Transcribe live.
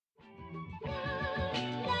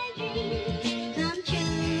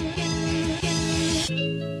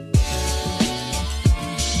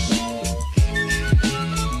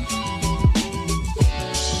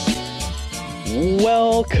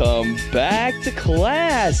Welcome back to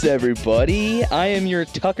class, everybody. I am your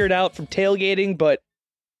tuckered out from tailgating, but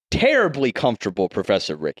terribly comfortable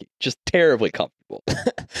Professor Ricky. Just terribly comfortable.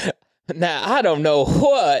 Now, I don't know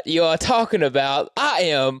what you are talking about. I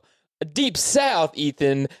am deep south,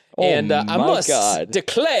 Ethan, and I must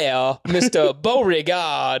declare, Mr.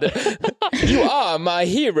 Beauregard, you are my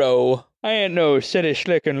hero. I ain't no city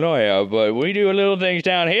slicking lawyer, but we do little things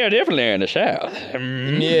down here differently in the South.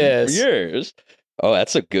 Yes. Yes. Oh,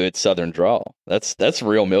 that's a good Southern drawl. That's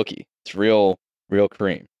real milky. It's real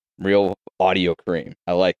cream. Real audio cream.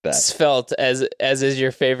 I like that. Svelte, as is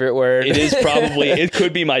your favorite word. It is probably, it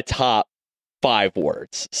could be my top 5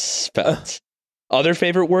 words. Svelte. Other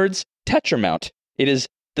favorite words? Tetramount. It is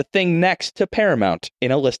the thing next to Paramount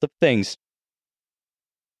in a list of things.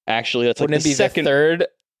 Actually, that's like Wouldn't the it be second. the third?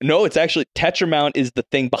 No, it's actually Tetramount is the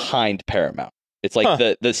thing behind Paramount. It's like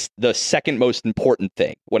the second most important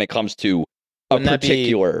thing when it comes to a Wouldn't that be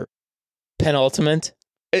particular penultimate.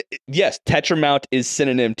 Yes, Tetramount is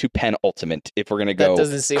synonym to penultimate. If we're gonna go That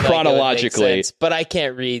doesn't seem chronologically, like it would make sense, but I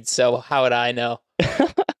can't read, so how would I know?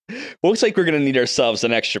 Looks like we're gonna need ourselves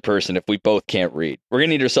an extra person if we both can't read. We're gonna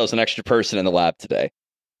need ourselves an extra person in the lab today,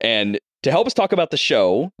 and to help us talk about the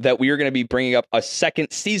show that we are going to be bringing up a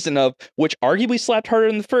second season of, which arguably slapped harder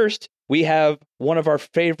than the first, we have one of our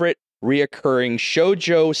favorite reoccurring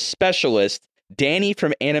shoujo specialists, Danny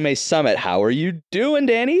from Anime Summit. How are you doing,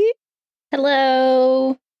 Danny?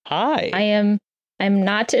 Hello. Hi. I'm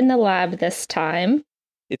not in the lab this time.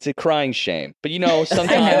 It's a crying shame, but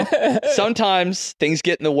sometimes things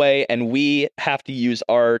get in the way, and we have to use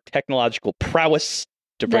our technological prowess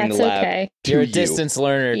to bring That's the lab okay. to You're a you. distance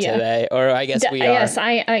learner today, or I guess we are.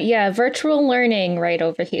 Yes, virtual learning right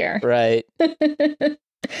over here. Right. But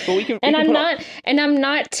we can, and I'm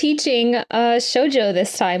not teaching shoujo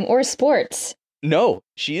this time or sports. No,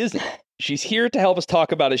 she isn't. She's here to help us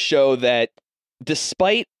talk about a show that,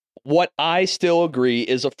 despite what I still agree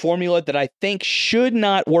is a formula that I think should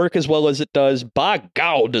not work as well as it does, by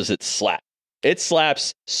God, does it slap. It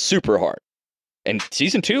slaps super hard. And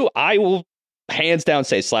season 2, I will hands down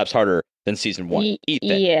say slaps harder than season 1.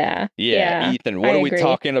 Ethan. Yeah. Ethan, what are we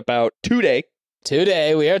talking about today?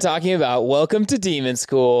 Today, we are talking about Welcome to Demon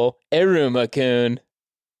School, Iruma-kun.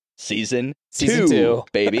 Season 2,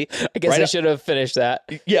 baby. I guess I should have finished that.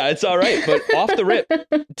 Yeah, it's all right. But off the rip,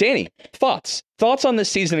 Danny, thoughts on this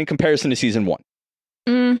season in comparison to season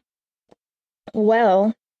 1?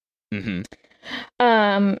 Well,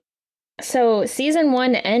 mm-hmm. So season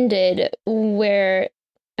 1 ended where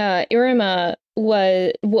Iruma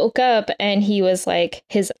woke up and he was like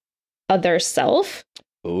his other self.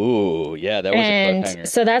 Ooh, yeah, that was a cliffhanger.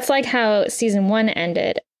 So that's like how season 1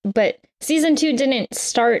 ended. But season 2 didn't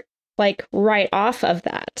start like right off of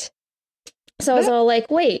that. So I was all like,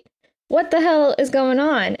 wait, what the hell is going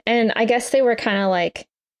on? And I guess they were kind of like,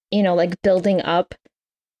 like building up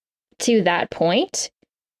to that point.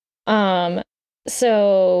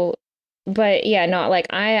 So, but yeah, not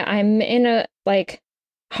like I'm in a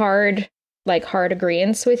hard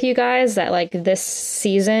agreeance with you guys that like this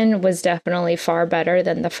season was definitely far better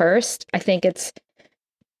than the first. I think it's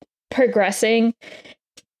progressing,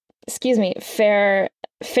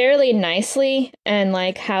 fairly nicely, and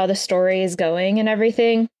like how the story is going and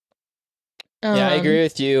everything. Yeah, I agree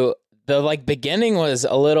with you. The beginning was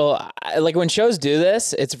a little when shows do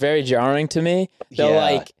this, it's very jarring to me.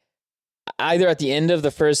 They'll either at the end of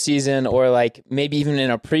the first season or maybe even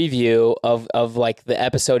in a preview of the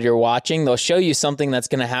episode you're watching, they'll show you something that's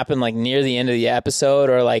going to happen near the end of the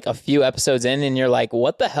episode or a few episodes in, and you're like,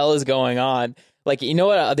 what the hell is going on? You know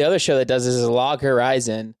what the other show that does this is Log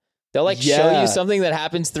Horizon. They'll show you something that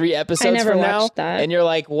happens 3 episodes from now, and you're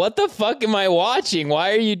like, what the fuck am I watching?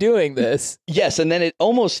 Why are you doing this? Yes, and then it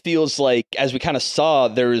almost feels like, as we kind of saw,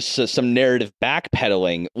 there's some narrative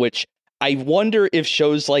backpedaling, which I wonder if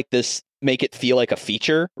shows like this make it feel like a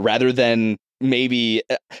feature rather than maybe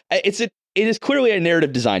it is clearly a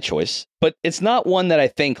narrative design choice, but it's not one that I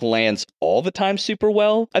think lands all the time super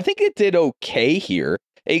well. I think it did okay here.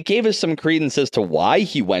 It gave us some credence as to why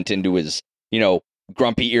he went into his,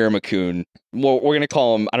 grumpy Iruma-kun. Well, we're going to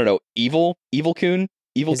call him, I don't know, Evil-kun?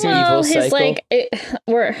 Evil cycle?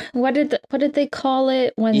 What did they call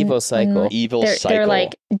it when Evil cycle. Evil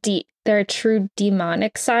cycle. They're their true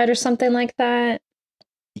demonic side or something like that.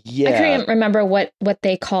 Yeah. I couldn't remember what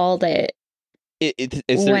they called it.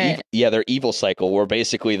 It's their evil cycle, where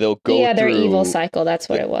basically they'll go through... their evil cycle, that's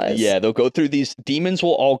what it was. Yeah, they'll go through these... Demons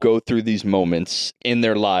will all go through these moments in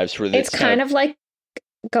their lives where it's kind of like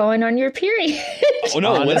going on your period. Oh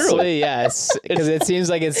no, honestly, literally, yes, because it seems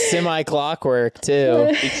like it's semi-clockwork too.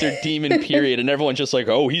 It's your demon period, and everyone's just like,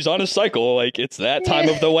 oh, he's on a cycle, like it's that time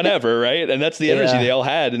of the whenever, right? And that's the energy they all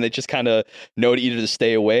had, and they just kind of know either to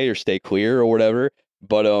stay away or stay clear or whatever.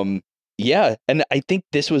 But yeah, and I think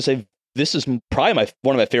this is probably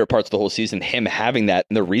one of my favorite parts of the whole season, him having that,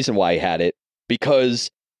 and the reason why he had it,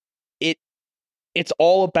 because it's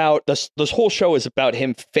all about this whole show is about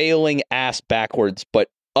him failing ass backwards, but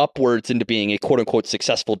upwards into being a quote unquote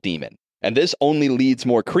successful demon. And this only leads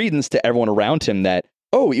more credence to everyone around him that,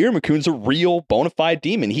 oh, Iruma-kun's a real bona fide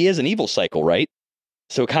demon. He has an evil cycle, right?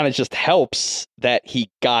 So it kind of just helps that he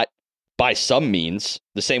got, by some means,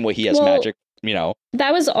 the same way he has magic, you know.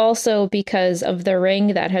 That was also because of the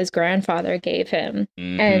ring that his grandfather gave him.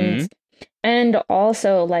 Mm-hmm. And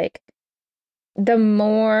also, like, the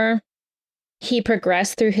more he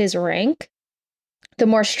progressed through his rank, the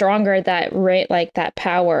more stronger that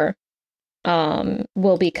power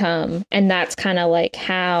will become. And that's kind of like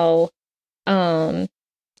how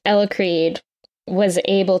Alucrid was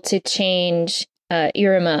able to change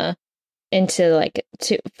Iruma into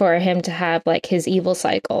for him to have like his evil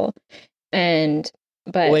cycle.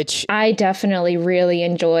 But I definitely really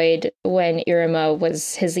enjoyed when Iruma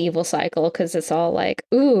was his evil cycle, because it's all like,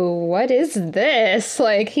 ooh, what is this?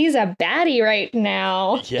 Like, he's a baddie right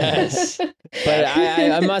now. Yes. But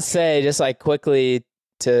I must say, just like quickly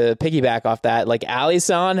to piggyback off that, like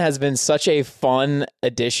Ali-san has been such a fun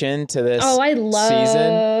addition to this season. Oh, I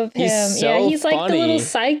love him. He's so he's funny. Like the little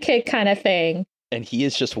sidekick kind of thing. And he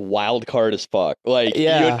is just wild card as fuck. Like,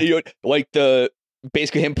 like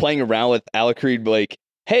basically him playing around with Alucrid, like,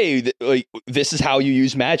 hey, this is how you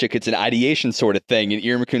use magic. It's an ideation sort of thing. And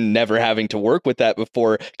Iruma-kun never having to work with that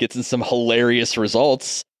before gets in some hilarious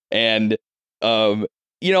results. And,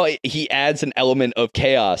 he adds an element of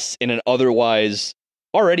chaos in an otherwise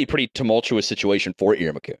already pretty tumultuous situation for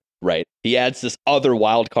Iruma-kun, right? He adds this other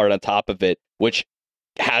wild card on top of it, which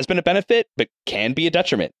has been a benefit, but can be a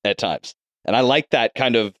detriment at times. And I like that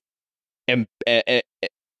kind of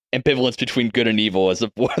ambivalence between good and evil is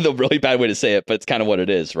the really bad way to say it, but it's kind of what it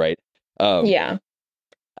is, right? Yeah.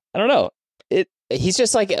 I don't know. He's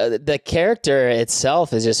just like the character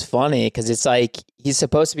itself is just funny because it's like he's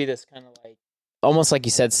supposed to be this kind of like almost like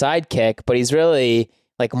you said sidekick, but he's really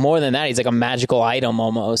like more than that. He's like a magical item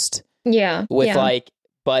almost. Yeah.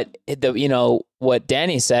 But what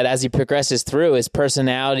Danny said, as he progresses through, his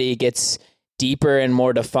personality gets deeper and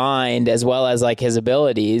more defined, as well as like his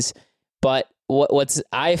abilities. But what's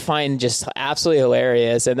I find just absolutely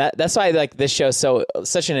hilarious, and that's why like this show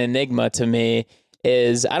such an enigma to me,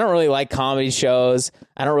 is I don't really like comedy shows.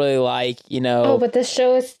 I don't really like, Oh, but this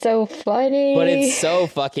show is so funny. But it's so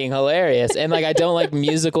fucking hilarious. And like I don't like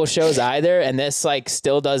musical shows either, and this like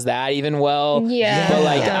still does that even well. Yeah. But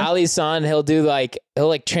like Ali-san, he'll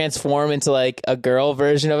transform into like a girl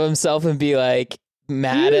version of himself and be like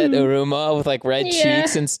mad at Iruma with like red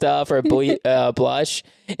cheeks and stuff, or blush,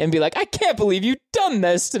 and be like, I can't believe you've done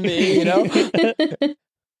this to me,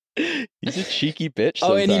 He's a cheeky bitch sometimes.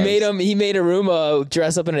 Oh, and he made Iruma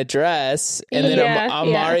dress up in a dress, and then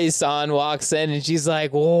Amari-san walks in and she's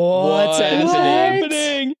like, what's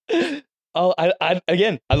happening? Oh, I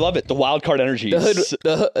love it. The wild card energy. What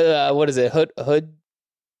is it?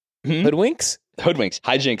 Hoodwinks? Hoodwinks.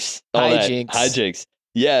 Hijinks.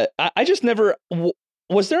 Yeah, I just never...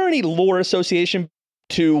 Was there any lore association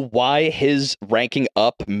to why his ranking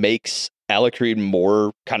up makes Alucrid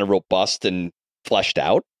more kind of robust and fleshed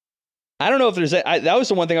out? I don't know if there's that was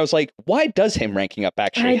the one thing I was like, why does him ranking up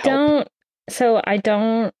actually help? I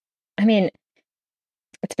mean,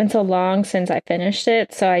 it's been so long since I finished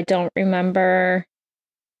it, so I don't remember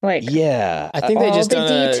I think they just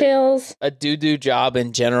done details. a doo-doo job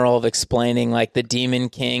in general of explaining like the Demon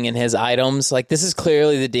King and his items. Like this is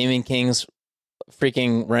clearly the Demon King's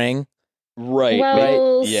freaking ring. Right.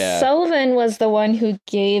 Well, right? Yeah. Sullivan was the one who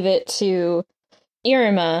gave it to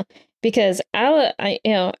Iruma, because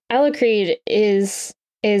Alucrid is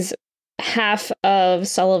half of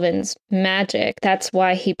Sullivan's magic. That's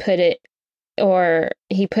why he put it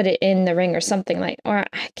in the ring or something or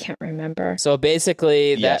I can't remember. So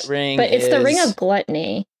basically that ring but it's the ring of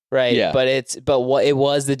gluttony. Right. Yeah. It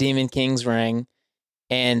was the Demon King's ring,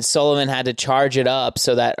 and Sullivan had to charge it up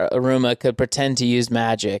so that Iruma could pretend to use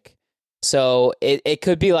magic. So it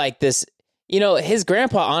could be like this. His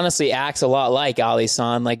grandpa honestly acts a lot like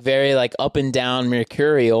Ali-san, like very like up and down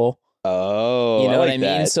mercurial. Oh, you know what I mean?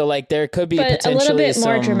 That. So like there could be but potentially a little bit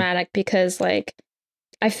more dramatic, because like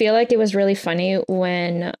I feel like it was really funny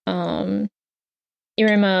when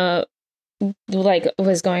Iruma like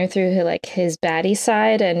was going through like his baddie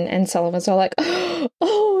side, and Sullivan's all like, oh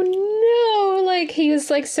no, like he was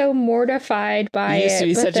like so mortified by he used to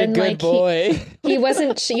be such a good boy. He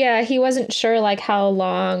wasn't sure like how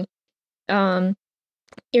long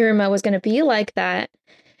Iruma was going to be like that,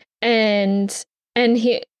 and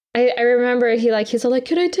I remember he's all like,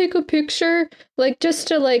 could I take a picture, like just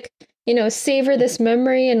to like, you know, savor this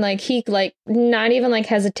memory, and like he like not even like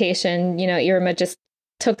hesitation, you know, Iruma just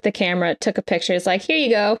took the camera, took a picture. It's like, here you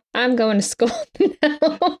go, I'm going to school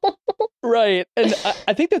now. Right. And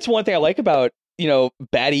I think that's one thing I like about, you know,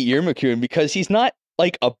 baddie Iruma-kun, because he's not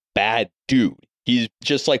like a bad dude. He's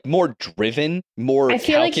just like more driven, more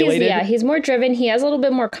calculated. Like he's more driven. He has a little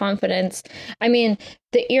bit more confidence. I mean,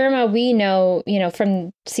 the Iruma we know, you know,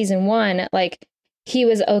 from season 1, like he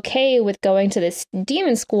was okay with going to this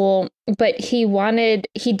demon school, but he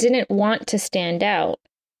didn't want to stand out.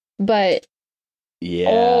 But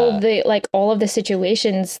all of the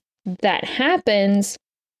situations that happens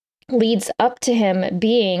leads up to him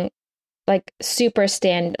being like super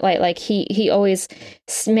like he always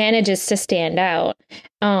manages to stand out,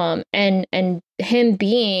 and him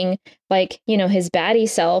being like, you know, his baddie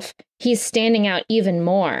self, he's standing out even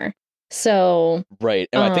more. So right.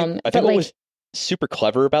 And I think what like, was super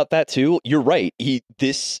clever about that too, you're right,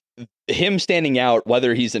 him standing out,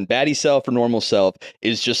 whether he's in baddie self or normal self,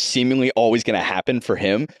 is just seemingly always going to happen for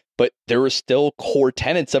him. But there were still core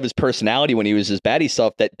tenets of his personality when he was his baddie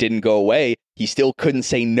self that didn't go away. He still couldn't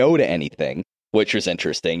say no to anything, which was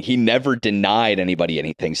interesting. He never denied anybody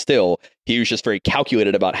anything still. He was just very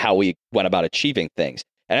calculated about how he went about achieving things.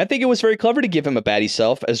 And I think it was very clever to give him a baddie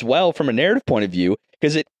self as well from a narrative point of view,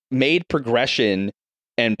 because it made progression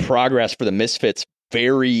and progress for the Misfits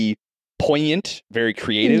very poignant, very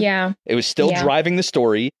creative. Yeah. It was still driving the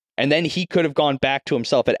story. And then he could have gone back to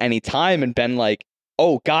himself at any time and been like,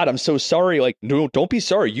 oh God, I'm so sorry. Like, no, don't be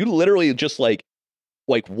sorry. You literally just like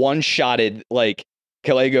one-shotted like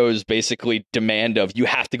Kalego's basically demand of, you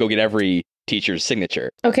have to go get every teacher's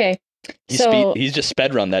signature. Okay. He's just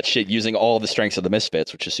sped run that shit using all the strengths of the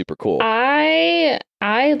Misfits, which is super cool. I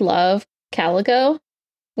love Kalego.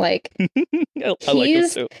 Like, I like him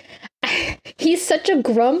too. He's such a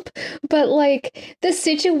grump, but like the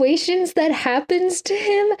situations that happens to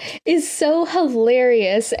him is so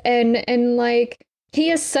hilarious, and like he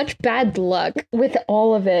has such bad luck with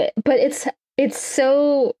all of it, but it's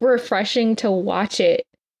so refreshing to watch it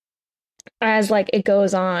as like it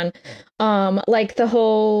goes on. Like the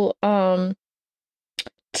whole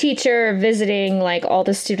teacher visiting like all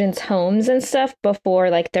the students' homes and stuff before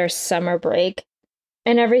like their summer break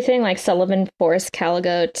and everything. Like Sullivan forced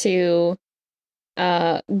Kalego to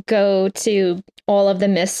go to all of the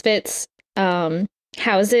Misfits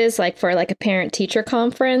houses like for like a parent teacher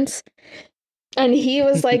conference. And he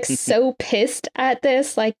was like so pissed at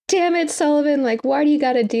this, like, damn it, Sullivan, like, why do you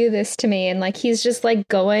gotta do this to me? And like he's just like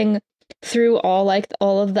going through all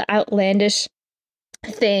of the outlandish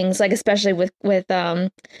things, like especially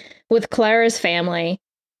with Clara's family,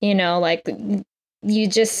 you know, like you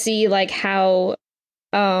just see like how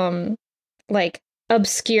like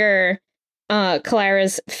obscure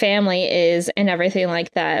Clara's family is and everything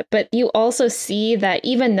like that. But you also see that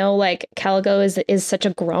even though like Kalego is such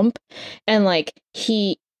a grump, and like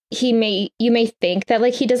you may think that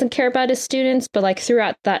like he doesn't care about his students, but like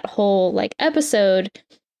throughout that whole like episode,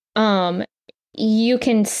 you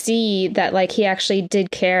can see that like he actually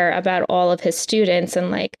did care about all of his students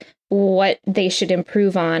and like what they should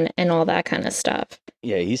improve on and all that kind of stuff.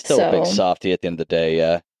 Yeah, he's still a big softy at the end of the day.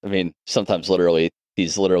 Yeah, I mean, sometimes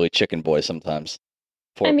he's literally chicken boy sometimes.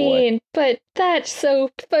 Poor boy. But that's so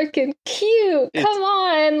fucking cute. Come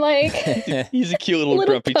on, like he's a cute little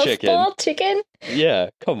grumpy chicken. Yeah,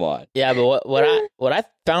 come on. Yeah, but what I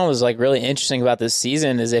found was like really interesting about this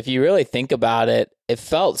season is if you really think about it, it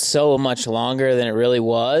felt so much longer than it really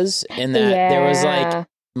was, in that there was like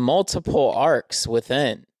multiple arcs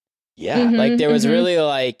within. Yeah, like there was really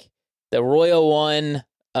like the Royal One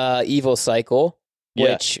evil cycle.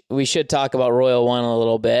 Which we should talk about Royal One a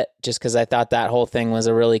little bit, just because I thought that whole thing was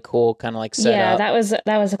a really cool kind of like setup. Yeah,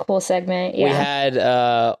 that was a cool segment. Yeah. We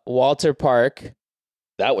had Walter Park.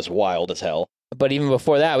 That was wild as hell. But even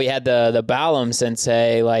before that, we had the Balam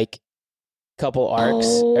Sensei like couple arcs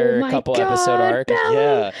or a couple episode arc. Balam.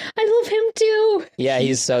 Yeah, I love him too. Yeah,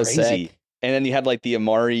 he's so crazy. sick. And then you had like the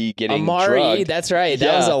Amari getting drugged. That's right.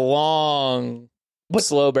 That was a long,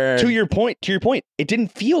 slow burn. To your point, it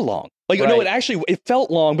didn't feel long. Like, no, it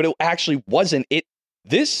felt long, but it actually wasn't.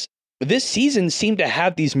 This season seemed to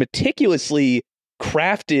have these meticulously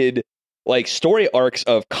crafted like story arcs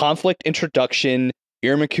of conflict introduction,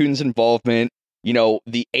 Iruma-kun's involvement,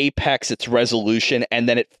 the apex, its resolution, and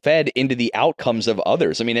then it fed into the outcomes of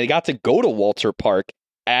others. I mean, they got to go to Walter Park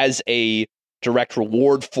as a direct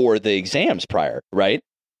reward for the exams prior, right?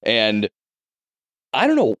 And I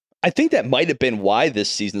don't know. I think that might have been why this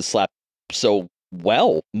season slapped so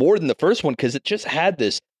well, more than the first one, because it just had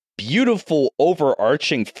this beautiful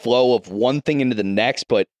overarching flow of one thing into the next,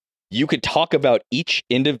 but you could talk about each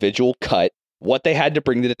individual cut, what they had to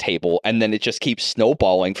bring to the table, and then it just keeps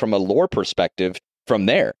snowballing from a lore perspective from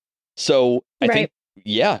there. So I think,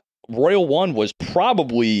 Royal One was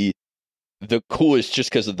probably the coolest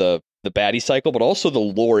just because of the baddie cycle, but also the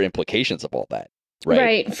lore implications of all that.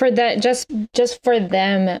 Right. For that, just for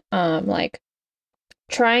them, like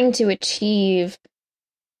trying to achieve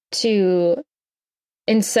to,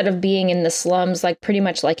 instead of being in the slums, like pretty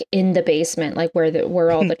much like in the basement, like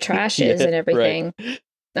where all the trash is and everything,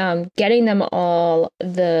 getting them all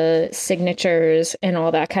the signatures and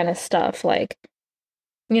all that kind of stuff. Like,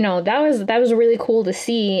 that was really cool to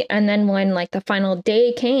see. And then when like the final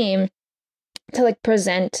day came to like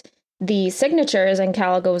present the signatures, and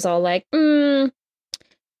Caligo was all like,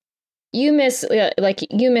 you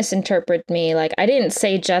misinterpret me. Like, I didn't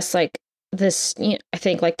say just like this, I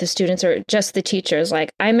think like the students or just the teachers,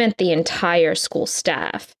 like I meant the entire school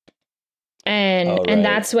staff. And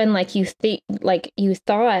that's when like you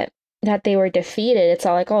thought that they were defeated. It's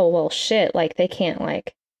all like, oh, well, shit, like they can't,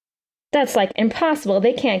 like, that's like impossible.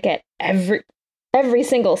 They can't get every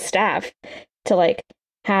single staff to like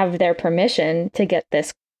have their permission to get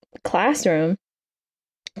this classroom.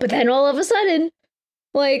 But then all of a sudden,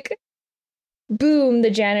 like, boom, the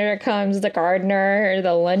janitor comes, the gardener,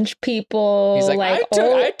 the lunch people. He's like,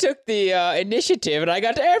 I took the initiative and I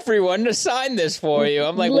got everyone to sign this for you.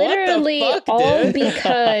 I'm like, literally, what the fuck, all dude?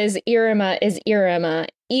 because Iruma is Iruma,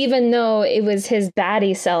 even though it was his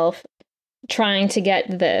baddie self trying to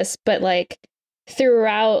get this. But like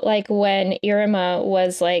throughout, like when Iruma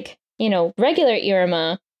was like, regular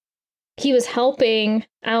Iruma, he was helping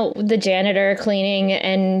out the janitor, cleaning,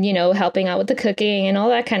 and, helping out with the cooking and all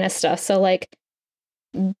that kind of stuff. So like,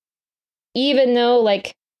 even though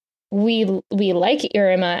like we like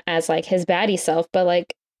Iruma as like his baddie self, but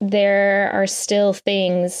like there are still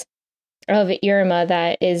things of Iruma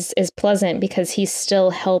that is pleasant because he's still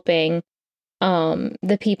helping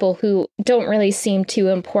the people who don't really seem too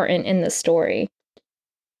important in the story.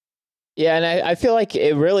 Yeah, and I feel like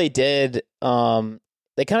it really did.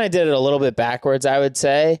 They kind of did it a little bit backwards, I would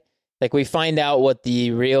say. Like, we find out what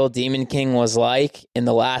the real Demon King was like in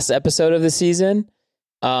the last episode of the season.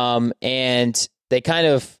 And they kind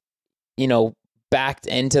of, backed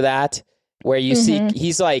into that, where you see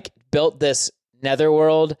he's like built this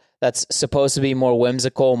netherworld that's supposed to be more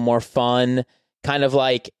whimsical, more fun, kind of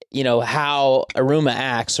like, how Iruma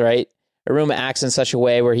acts, right? Iruma acts in such a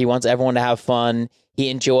way where he wants everyone to have fun. He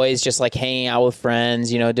enjoys just like hanging out with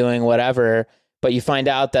friends, doing whatever. But you find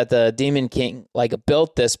out that the Demon King like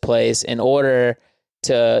built this place in order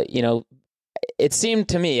to, it seemed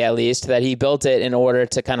to me at least that he built it in order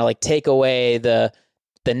to kind of like take away the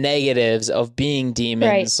negatives of being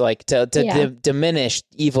demons, right. Like to diminish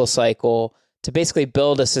evil cycle, to basically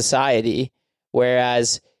build a society.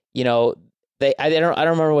 Whereas, I don't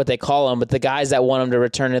remember what they call them, but the guys that want them to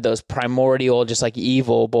return to those primordial, just like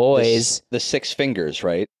evil boys, the Six Fingers,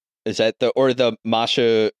 right? Is that the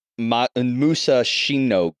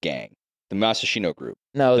Musashino gang, the Musashino group?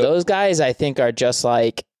 No, those guys I think are just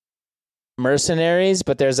like mercenaries,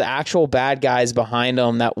 but there's actual bad guys behind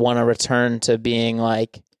them that want to return to being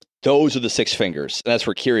like. Those are the Six Fingers. That's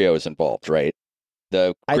where Kirio is involved, right?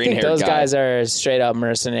 The I think those guys are straight up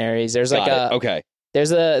mercenaries. There's there's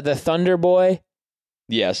the Thunder Boy.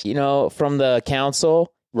 Yes. From the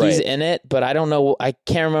council. Right. He's in it, but I don't know. I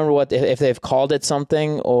can't remember if they've called it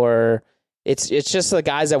something, or it's just the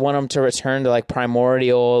guys that want them to return to like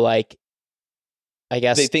primordial, like, I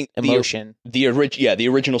guess, they think emotion. The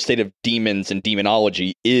original state of demons and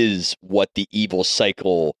demonology is what the evil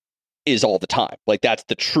cycle is all the time. Like, that's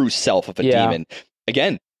the true self of a demon.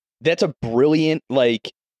 Again, that's a brilliant,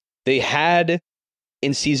 like, they had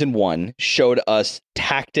in season 1 showed us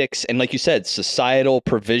tactics and, like you said, societal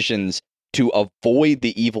provisions to avoid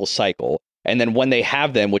the evil cycle. And then when they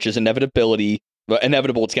have them, which is inevitable,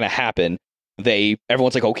 it's going to happen.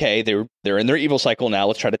 Everyone's like, okay, they're in their evil cycle now.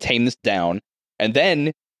 Let's try to tame this down. And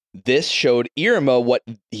then this showed Iruma what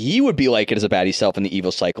he would be like as a baddie self in the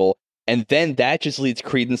evil cycle. And then that just leads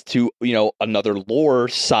credence to, another lore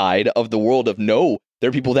side of the world of no, there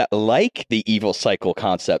are people that like the evil cycle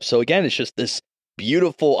concept. So again, it's just this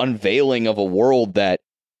beautiful unveiling of a world that,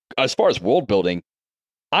 as far as world building,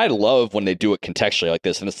 I love when they do it contextually like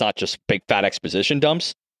this, and it's not just big fat exposition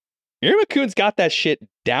dumps. Iruma-kun's got that shit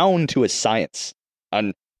down to a science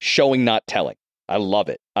on showing, not telling. I love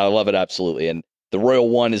it. I love it absolutely. And the Royal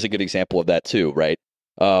One is a good example of that too, right?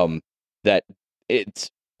 That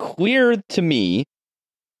it's clear to me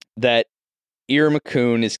that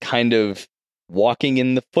Iruma-kun is kind of walking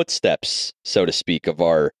in the footsteps, so to speak, of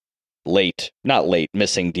our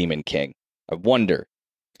missing Demon King. I wonder.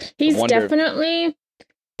 Definitely,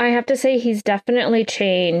 I have to say, he's definitely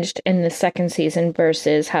changed in the second season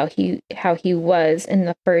versus how he was in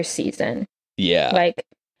the first season. Yeah. Like,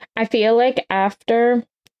 I feel like after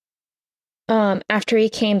he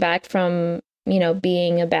came back from,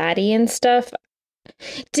 being a baddie and stuff,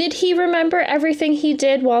 did he remember everything he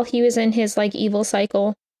did while he was in his, like, evil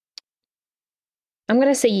cycle? I'm going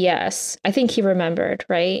to say yes. I think he remembered,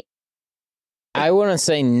 right? I wouldn't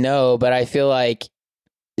say no, but I feel like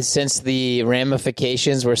since the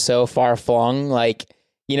ramifications were so far flung, like,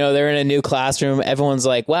 they're in a new classroom, everyone's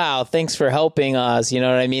like, wow, thanks for helping us. You know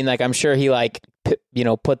what I mean? Like, I'm sure he, like, put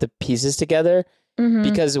the pieces together. Mm-hmm.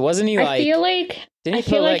 Because wasn't he, like... Didn't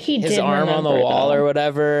he put, like, his arm on the wall or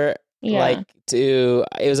whatever? Yeah. Like,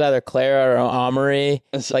 it was either Clara or Amory.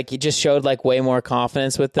 Like, he just showed, like, way more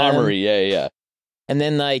confidence with them. Amory, yeah. And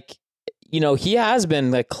then, like, he has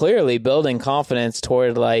been, like, clearly building confidence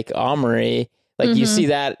toward, like, Amory. Like, you see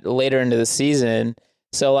that later into the season.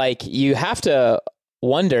 So, like, you have to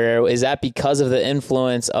wonder, is that because of the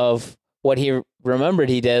influence of what he remembered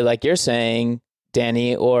he did, like you're saying,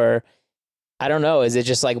 Danny, or... I don't know. Is it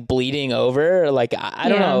just like bleeding over? Like, I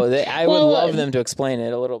don't know. I would love them to explain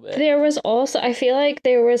it a little bit. I feel like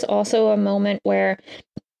there was also a moment where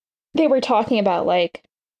they were talking about, like,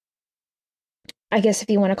 I guess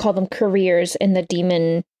if you want to call them careers in the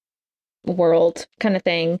demon world kind of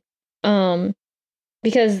thing.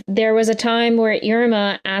 Because there was a time where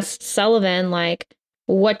Iruma asked Sullivan, like,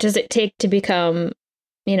 what does it take to become,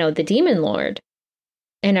 the demon lord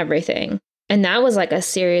and everything? And that was, like, a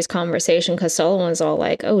serious conversation because Sullivan's all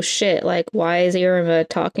like, oh, shit, like, why is Iruma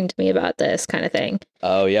talking to me about this kind of thing?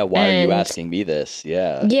 Oh, yeah, why are you asking me this?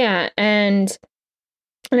 Yeah. Yeah, and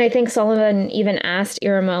I think Sullivan even asked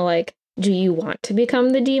Iruma, like, do you want to become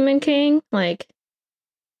the Demon King? Like,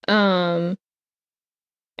 and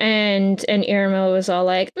Iruma was all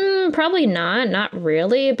like, probably not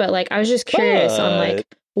really, but, like, I was just curious on, like,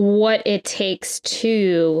 what it takes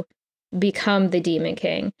to become the Demon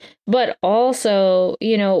King. But also,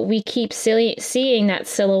 we keep seeing that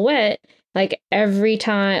silhouette, like, every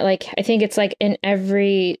time, like, I think it's like in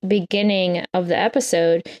every beginning of the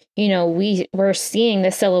episode, we're seeing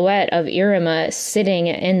the silhouette of Iruma sitting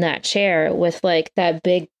in that chair with, like, that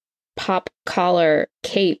big pop collar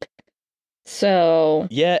cape. So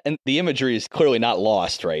yeah, and the imagery is clearly not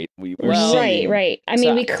lost, right? Right. I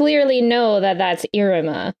mean, we clearly know that that's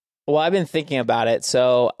Iruma. Well, I've been thinking about it.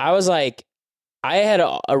 So I was like, I had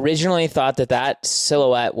originally thought that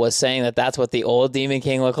silhouette was saying that that's what the old Demon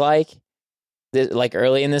King looked like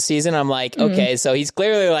early in the season. I'm like, okay, so he's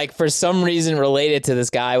clearly, like, for some reason related to this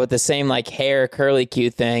guy with the same, like, hair, curly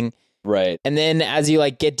cute thing. Right. And then as you,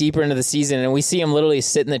 like, get deeper into the season and we see him literally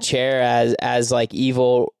sit in the chair as like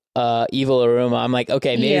evil Iruma, I'm like,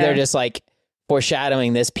 okay, maybe they're just, like,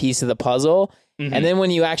 foreshadowing this piece of the puzzle. Mm-hmm. And then when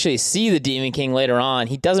you actually see the Demon King later on,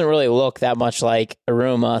 he doesn't really look that much like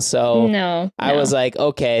Iruma. So I was like,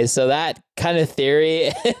 okay, so that kind of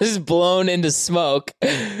theory is blown into smoke,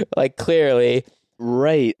 like, clearly.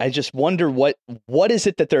 Right. I just wonder what is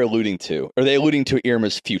it that they're alluding to? Are they alluding to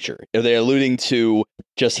Iruma's future? Are they alluding to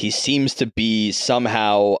just he seems to be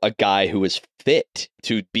somehow a guy who is fit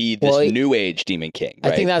to be this new age Demon King,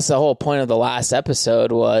 right? I think that's the whole point of the last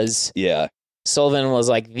episode was... Yeah. Sullivan was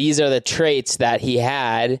like, these are the traits that he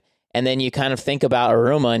had. And then you kind of think about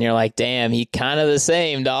Iruma and you're like, damn, he kind of the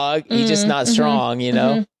same, dog. He's just not strong,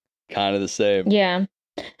 Kind of the same. Yeah.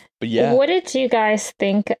 But yeah. What did you guys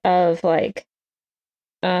think of, like,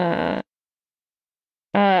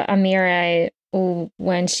 Amirai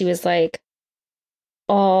when she was, like,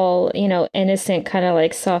 all, innocent, kind of,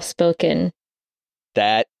 like, soft-spoken?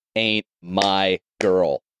 That ain't my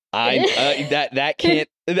girl. That can't.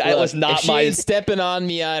 That was not if my. She's stepping on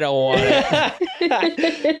me. I don't want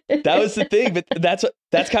it. That was the thing, but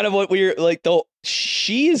that's kind of what we're like. Though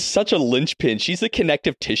she is such a linchpin. She's the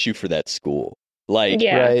connective tissue for that school. Like,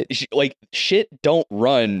 right. Shit don't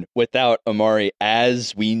run without Amari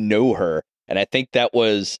as we know her, and I think that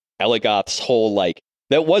was Elligoth's whole, like,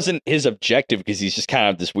 that wasn't his objective because he's just kind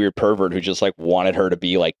of this weird pervert who just, like, wanted her to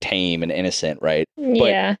be, like, tame and innocent, right?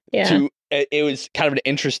 Yeah. It was kind of an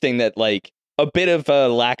interesting that, like, a bit of a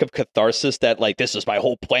lack of catharsis that, like, this is my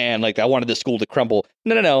whole plan. Like, I wanted the school to crumble.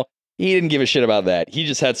 No. he didn't give a shit about that. He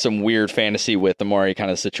just had some weird fantasy with the Maury kind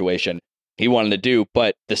of situation he wanted to do,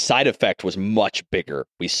 but the side effect was much bigger.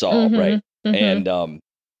 We saw, right? And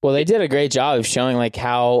well, they did a great job of showing like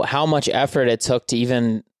how much effort it took to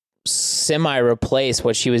even semi replace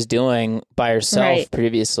what she was doing by herself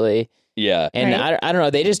previously. Yeah. And I don't know,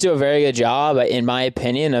 they just do a very good job, in my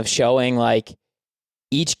opinion, of showing like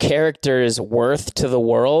each character's worth to the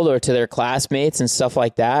world or to their classmates and stuff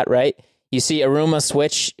like that, right? You see Aruma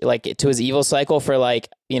switch like to his evil cycle for like,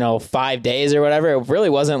 5 days or whatever. It really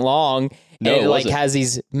wasn't long. No, and it like wasn't. has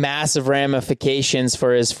these massive ramifications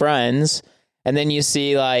for his friends. And then you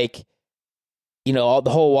see like, the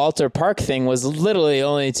whole Walter Park thing was literally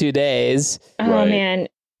only 2 days. Oh man,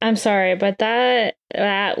 I'm sorry, but that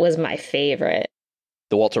was my favorite.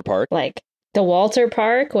 The Walter Park? Like the Walter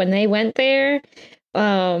Park, when they went there,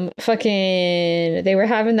 they were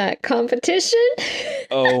having that competition.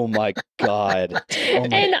 Oh my God.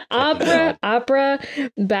 And Opera,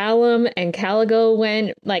 Balam, and Caligo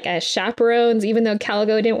went like as chaperones, even though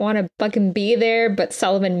Caligo didn't want to fucking be there, but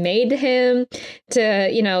Sullivan made him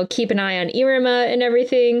to, keep an eye on Iruma and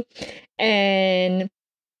everything. And,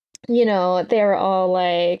 they were all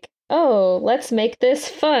like, oh, let's make this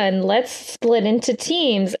fun. Let's split into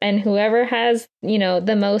teams, and whoever has,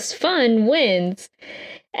 the most fun wins.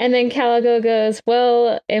 And then Caligo goes,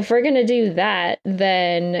 well, if we're going to do that,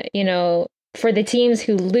 then, for the teams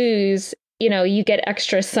who lose, you get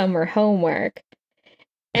extra summer homework.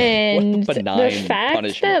 And the fact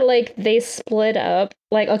punishment. That like they split up,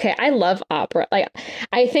 like, okay, I love Opera. Like,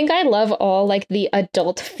 I think I love all like the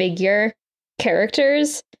adult figure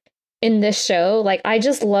characters in this show. Like, I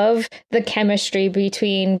just love the chemistry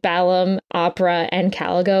between Balam, Opera, and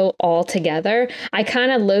Caligo all together. I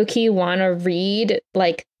kind of low-key want to read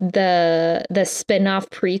like the spin-off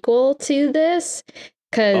prequel to this,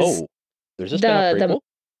 because there's a spin-off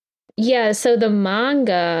prequel? So the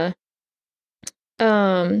manga,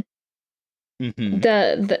 the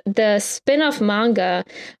spin-off manga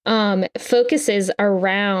focuses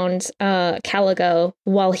around Caligo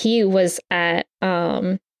while he was at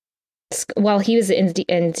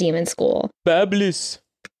in demon school. Fabulous.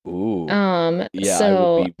 Ooh. Yeah, so I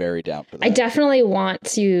would be very down for that. I definitely want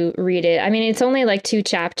to read it. I mean, it's only like 2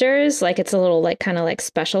 chapters, like it's a little like kind of like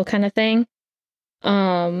special kind of thing.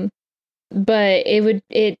 But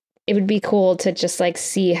it would be cool to just like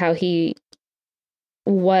see how he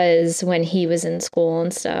was when he was in school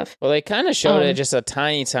and stuff. Well, they kind of showed it just a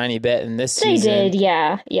tiny bit in this season. They did,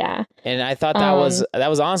 yeah. And I thought that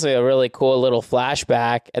was honestly a really cool little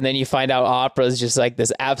flashback. And then you find out Opera's just like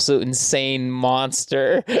this absolute insane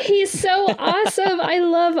monster. He's so awesome. I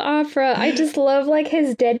love Opera. I just love like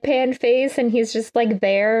his deadpan face, and he's just like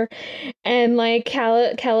there. And like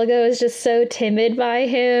Caligo is just so timid by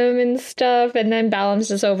him and stuff. And then Balam's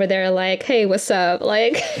just over there like, hey, what's up?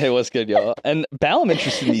 Like, hey, what's good, y'all? And Balam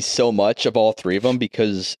interested me so much of all 3 of them,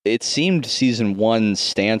 because it seemed season 1's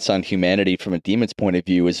stance on humanity from a demon's point of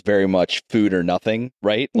view is very much food or nothing,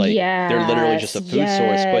 right? Like, they're literally just a food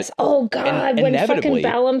source. But oh god, when fucking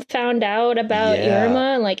Balam found out about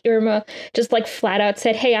Iruma, like Iruma just like flat out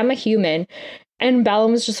said, hey, I'm a human. And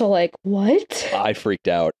Balam was just all like, what? I freaked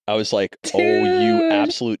out. I was like, dude. Oh, you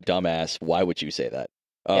absolute dumbass. Why would you say that?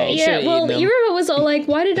 Well, Iruma was all like,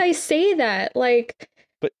 why did I say that? Like,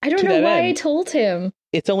 but I don't know why I told him.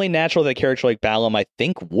 It's only natural that a character like Balam, I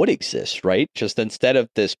think, would exist, right? Just instead of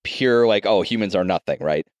this pure, like, oh, humans are nothing,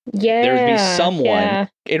 right? Yeah. There would be someone. Yeah.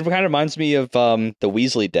 It kind of reminds me of the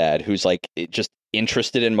Weasley dad, who's like just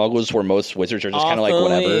interested in muggles, where most wizards are just kind of like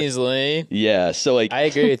whatever. Weasley. Yeah. So like, I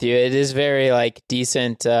agree with you. It is very like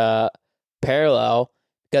decent parallel,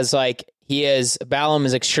 because like Balam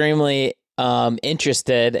is extremely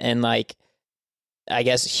interested in like, I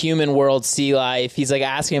guess, human world, sea life. He's like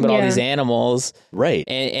asking about all these animals. Right.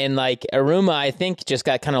 And like Aruma, I think, just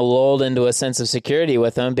got kind of lulled into a sense of security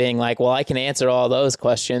with him being like, well, I can answer all those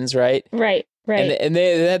questions. Right. Right. And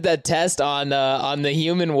they had that test on the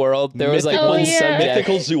human world. There was like one subject.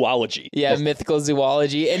 Mythical zoology. Yeah, mythical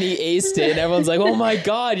zoology. And he aced it. And everyone's like, oh my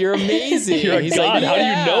God, you're amazing. You're a god. Like, how do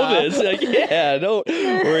you know this? Like, yeah, don't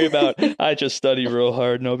worry about I just study real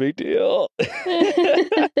hard. No big deal.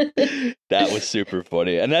 That was super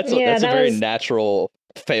funny. And that's a very natural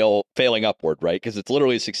failing upward, right? Because it's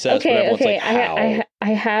literally success. Okay, but everyone's like, how?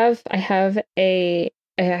 I have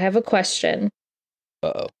a question.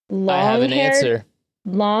 Uh-oh. I have an answer.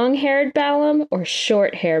 Long-haired Balam or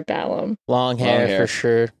short-haired Balam? Long hair for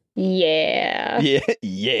sure. Yeah.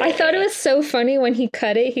 Yeah. I thought it was so funny when he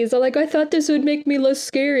cut it. He's all like, I thought this would make me less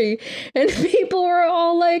scary. And people were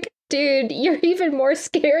all like, dude, you're even more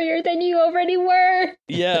scarier than you already were.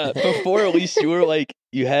 Yeah. Before, at least you were like,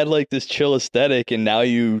 you had like this chill aesthetic, and now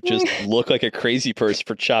you just look like a crazy person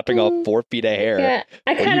for chopping off 4 feet of hair. Yeah,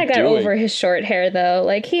 I kind of got over his short hair though.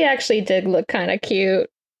 Like he actually did look kind of cute.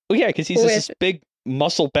 Well, yeah, because he's this big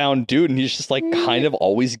muscle-bound dude, and he's just like kind of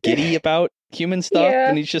always giddy about human stuff,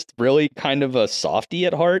 and he's just really kind of a softie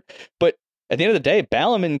at heart. But at the end of the day,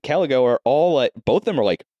 Balam and Caligo are all like, both of them are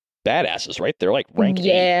like badasses, right? They're like ranked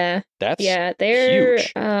 8. They're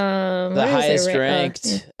huge. The highest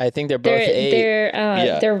ranked. I think they're both 8.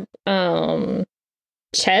 They're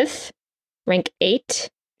Cheth, rank 8.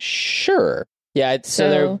 Sure. Yeah, so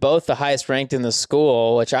they're both the highest ranked in the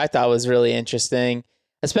school, which I thought was really interesting,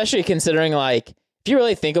 especially considering, like, if you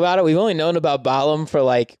really think about it, we've only known about Balam for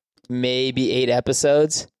like maybe 8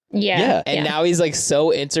 episodes. Yeah. And now he's like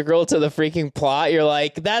so integral to the freaking plot. You're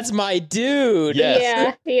like, that's my dude.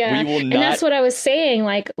 Yes. Yeah. We will not... And that's what I was saying,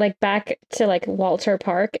 like back to like Walter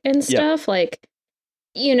Park and stuff. Like,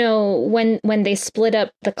 you know, when they split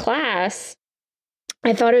up the class,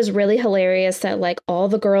 I thought it was really hilarious that like all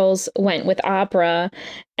the girls went with Opera,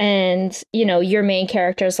 and you know, your main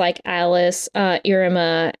characters like Alice,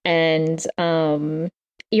 Iruma, and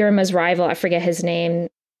Iruma's rival, I forget his name.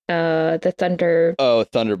 The Thunder. Oh,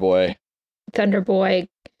 Thunder Boy. Thunder Boy.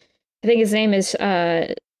 I think his name is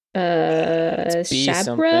Shabro.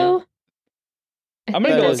 I'm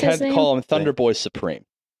gonna go ahead and call him Thunder Boy Supreme.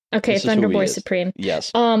 Okay, Thunder Boy Supreme.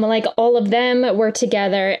 Yes. Like all of them were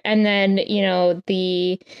together, and then you know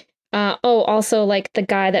also like the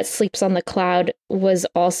guy that sleeps on the cloud was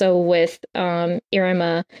also with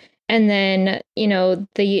Iruma, and then you know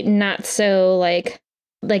the not so like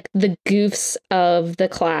the goofs of the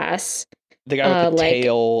class. The guy with the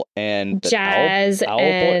tail and Jazz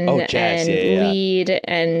and Jazz, Lead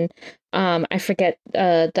and I forget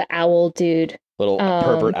the owl dude. Little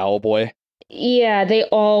pervert owl boy. Yeah, they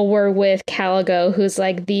all were with Caligo, who's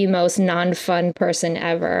like the most non-fun person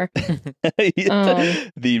ever.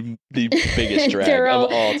 The biggest drag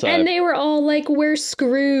of all time. And they were all like, we're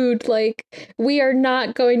screwed. Like, we are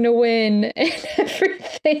not going to win and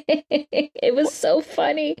everything. It was so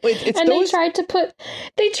funny. Wait, and they tried to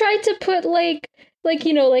put like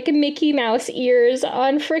you know, like Mickey Mouse ears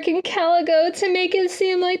on freaking Caligo to make it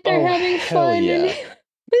seem like they're having fun. Yeah. And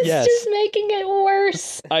it's just making it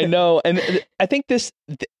worse. I know. And I think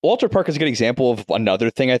Walter Park is a good example of another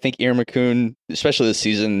thing. I think Iruma-kun, especially this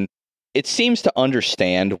season, it seems to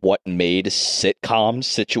understand what made sitcoms,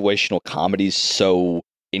 situational comedies so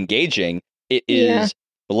engaging. It is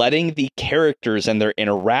letting the characters and their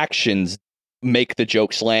interactions make the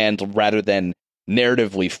jokes land rather than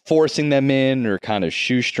narratively forcing them in or kind of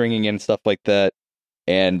shoestringing in stuff like that.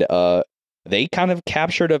 And they kind of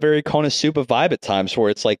captured a very Konosuba vibe at times, where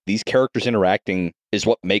it's like these characters interacting is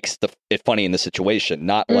what makes it funny in the situation,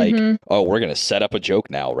 not like, oh, we're going to set up a joke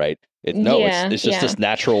now, right? It's just this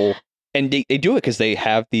natural, and they do it because they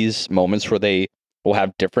have these moments where they will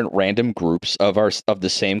have different random groups of the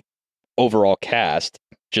same overall cast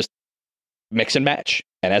just mix and match,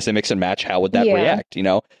 and as they mix and match, how would that react, you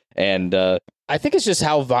know? And I think it's just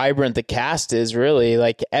how vibrant the cast is, really.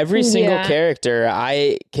 Like, every single character,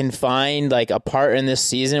 I can find like a part in this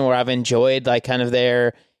season where I've enjoyed like kind of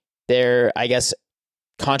their I guess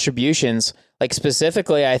contributions. Like,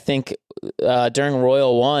 specifically, I think during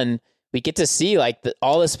Royal One, we get to see like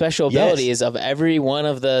all the special abilities of every one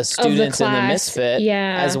of the students in the Misfit,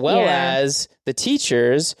 as well as the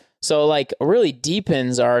teachers. So like, really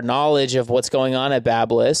deepens our knowledge of what's going on at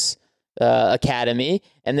Bablis Academy.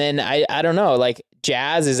 And then I don't know, like,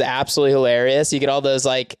 Jazz is absolutely hilarious. You get all those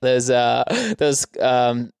like those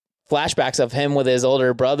flashbacks of him with his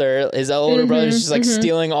older brother. His older brother's just like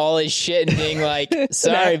stealing all his shit and being like,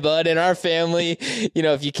 sorry, bud, in our family, you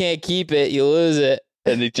know, if you can't keep it, you lose it.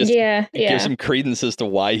 And it just gives him credence as to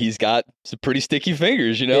why he's got some pretty sticky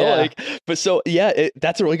fingers, you know? Like, but so,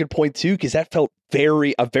 that's a really good point too, because that felt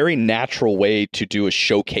a very natural way to do a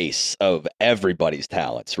showcase of everybody's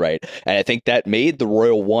talents, right? And I think that made the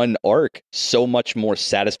Royal One arc so much more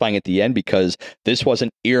satisfying at the end, because this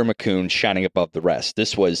wasn't Iruma-kun shining above the rest.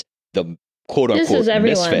 This was the quote unquote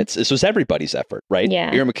misfits. This was everybody's effort, right?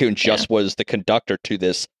 Iruma-kun just was the conductor to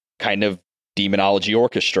this kind of demonology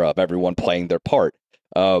orchestra of everyone playing their part.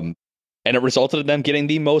 And it resulted in them getting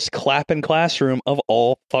the most clapping classroom of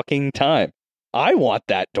all fucking time. I want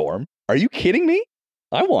that dorm. Are you kidding me?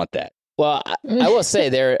 I want that. Well, I will say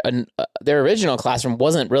their original classroom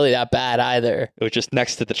wasn't really that bad either. It was just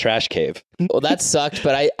next to the trash cave. Well, that sucked,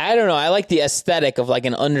 but I don't know. I like the aesthetic of like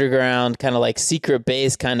an underground kind of like secret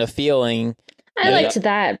base kind of feeling. I liked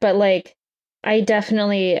that, but like I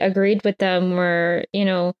definitely agreed with them where, you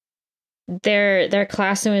know, their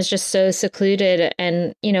classroom is just so secluded,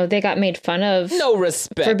 and they got made fun of no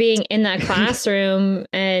respect for being in that classroom,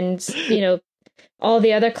 and all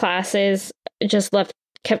the other classes just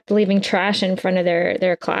kept leaving trash in front of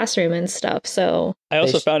their classroom and stuff. So I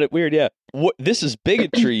also found it weird. Yeah, this is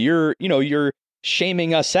bigotry. You're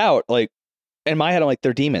shaming us out. Like, in my head, I'm like,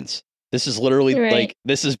 they're demons. This is literally like,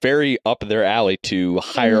 this is very up their alley to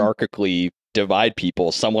hierarchically divide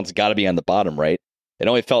people. Someone's got to be on the bottom, right? It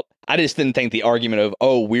only felt, I just didn't think the argument of,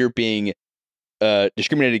 oh, we're being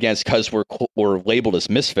discriminated against because we're labeled as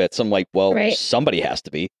misfits. I'm like, well, somebody has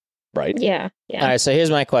to be, right? Yeah. All right, so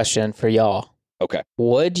here's my question for y'all. Okay.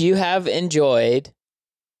 Would you have enjoyed,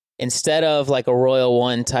 instead of like a Royal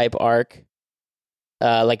One type arc,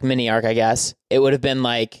 like mini arc, I guess, it would have been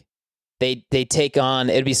like they take on,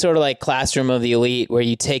 it'd be sort of like Classroom of the Elite, where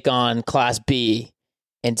you take on Class B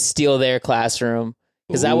and steal their classroom,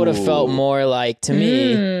 because that would have felt more like, to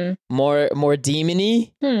me, more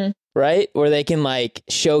demon-y, right? Where they can like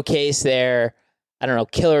showcase their, I don't know,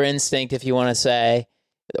 killer instinct, if you want to say,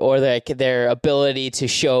 or their ability to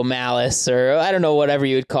show malice, or I don't know, whatever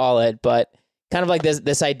you would call it, but kind of like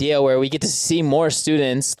this idea where we get to see more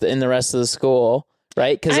students in the rest of the school,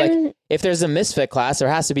 right? Because like, if there's a misfit class, there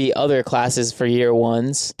has to be other classes for year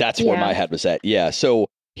ones. That's where my head was at. Yeah. So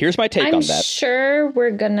here's my take on that. I'm sure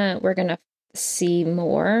we're gonna see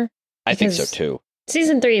more. I think so too.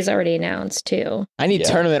 Season 3 is already announced too. I need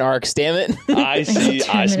tournament arcs. Damn it! I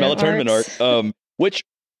smell a tournament arc. Which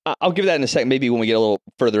I'll give that in a second, maybe when we get a little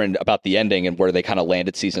further in about the ending and where they kind of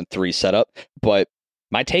landed season 3 setup. But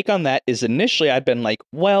my take on that is, initially I'd been like,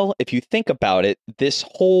 well, if you think about it, this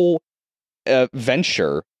whole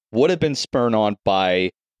venture would have been spurred on by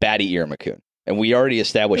Baddie Iruma-kun. And we already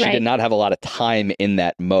established he did not have a lot of time in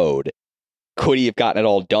that mode. Could he have gotten it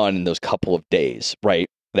all done in those couple of days, right?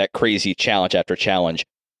 That crazy challenge after challenge.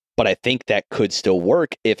 But I think that could still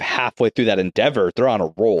work if halfway through that endeavor, they're on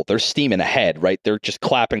a roll. They're steaming ahead, right? They're just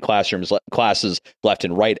clapping classes left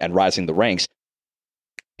and right and rising the ranks.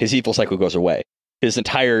 His evil cycle goes away. His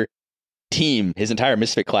entire team, his entire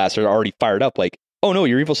misfit class are already fired up like, oh no,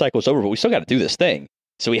 your evil cycle is over, but we still got to do this thing.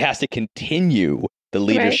 So he has to continue the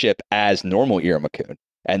leadership as normal Iruma-kun.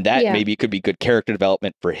 And that maybe could be good character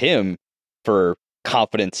development for him, for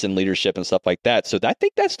confidence and leadership and stuff like that. So I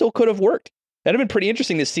think that still could have worked. That'd have been pretty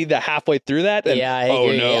interesting to see that halfway through that. And, I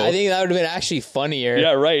agree. No. I think that would have been actually funnier.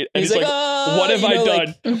 Yeah, right. And he's like, what have I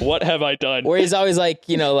done? Like, what have I done? Where he's always like,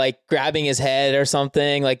 like grabbing his head or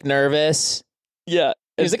something, like nervous. Yeah.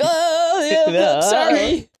 He's like, I'm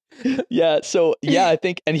sorry. Yeah. So, I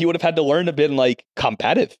think, and he would have had to learn to be like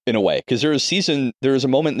combative in a way, because there was a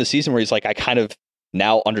moment in the season where he's like, I kind of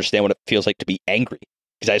now understand what it feels like to be angry,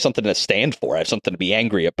 because I have something to stand for. I have something to be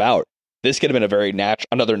angry about. This could have been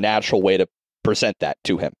another natural way to present that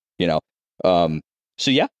to him,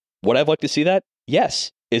 So yeah, would I like to see that?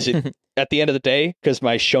 Yes. Is it at the end of the day, because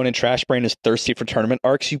my shonen trash brain is thirsty for tournament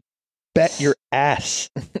arcs? You bet your ass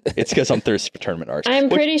it's because I'm thirsty for tournament arcs. I'm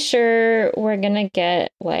pretty sure we're gonna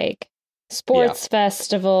get like sports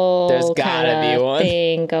festival. There's gotta be one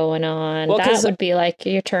thing going on. Well, that would be like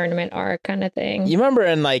your tournament arc kind of thing. You remember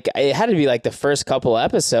in like, it had to be like the first couple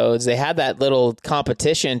episodes, they had that little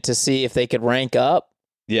competition to see if they could rank up.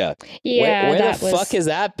 Yeah. Where the fuck has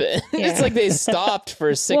that been? It's like they stopped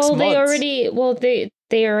for 6 months.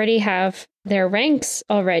 They already have their ranks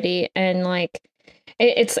already, and like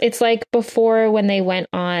it's like before, when they went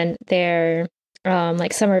on their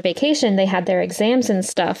like summer vacation, they had their exams and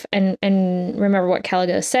stuff, and remember what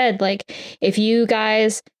Caligo said, like, if you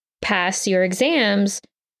guys pass your exams,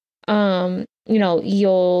 you'll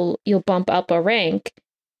bump up a rank.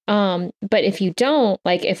 But if you don't,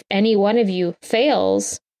 like, if any one of you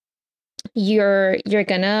fails, you're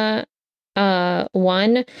gonna, your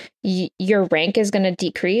rank is gonna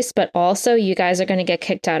decrease, but also you guys are gonna get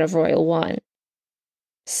kicked out of Royal One.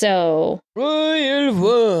 So Royal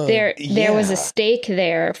One. There was a stake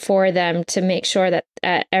there for them to make sure that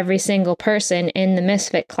every single person in the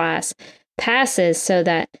Misfit class passes, so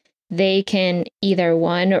that they can either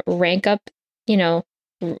rank up,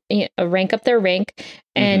 rank up their rank,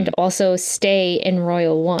 and also stay in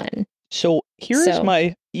Royal One. So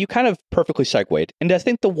you kind of perfectly segued, and I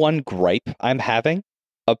think the one gripe I'm having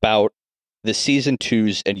about the season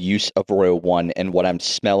 2's and use of Royal One and what I'm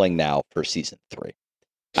smelling now for season 3.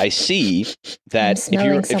 I see that something.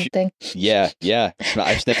 I'm sniffing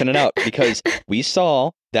it out, because we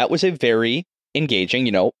saw that was a very engaging,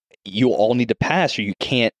 you all need to pass or you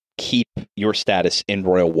can't keep your status in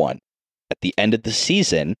Royal One. At the end of the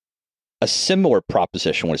season, a similar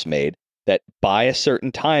proposition was made, that by a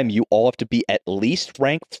certain time, you all have to be at least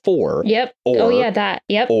rank 4. Yep. Or, that.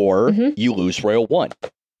 Yep. Or you lose Royal 1.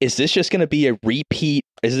 Is this just going to be a repeat?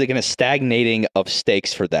 Is it going to stagnating of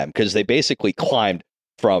stakes for them? Because they basically climbed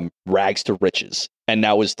from rags to riches. And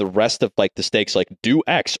now is the rest of like the stakes like do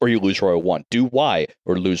X or you lose Royal 1, do Y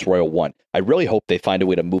or lose Royal 1. I really hope they find a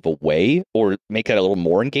way to move away or make that a little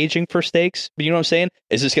more engaging for stakes. But you know what I'm saying?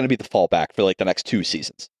 Is this going to be the fallback for like the next 2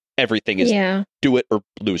 seasons? Everything is do it or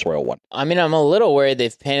lose Royal 1. I mean, I'm a little worried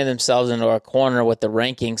they've painted themselves into a corner with the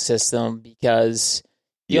ranking system because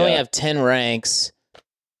you only have 10 ranks.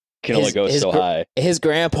 Can only go so high. His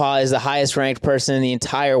grandpa is the highest ranked person in the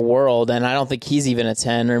entire world, and I don't think he's even a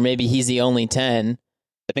 10, or maybe he's the only 10.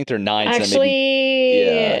 I think they're 9.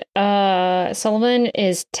 Actually, Sullivan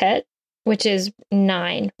is Tet, which is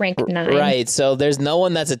 9, rank 9. Right, so there's no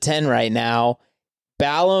one that's a 10 right now.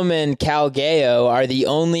 Balam and Calgeo are the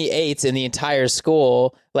only 8s in the entire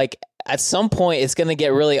school. Like, at some point, it's going to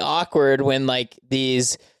get really awkward when, like,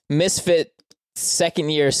 these misfit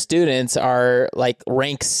second-year students are, like,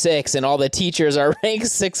 rank 6, and all the teachers are rank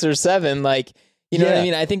 6 or 7. Like, you know what I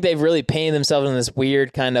mean? I think they've really painted themselves in this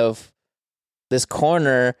weird kind of this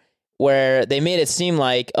corner where they made it seem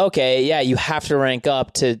like, okay, yeah, you have to rank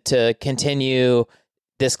up to continue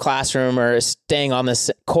this classroom or staying on this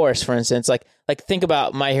course, for instance. Like think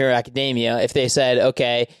about My Hero Academia. If they said,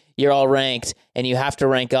 okay, you're all ranked and you have to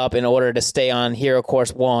rank up in order to stay on Hero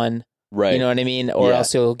Course 1, right? You know what I mean? Or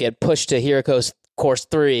else you'll get pushed to Hero Course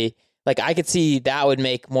 3. Like, I could see that would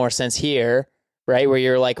make more sense here, right? Where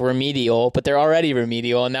you're like remedial, but they're already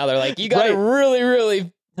remedial, and now they're like, you got to really,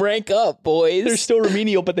 really rank up, boys. They're still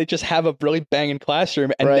remedial, but they just have a really banging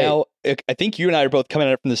classroom. And now, I think you and I are both coming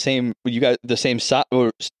at it from the same. You got the same side,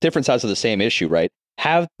 or different sides of the same issue, right?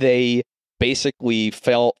 Have they basically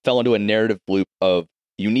fell into a narrative loop of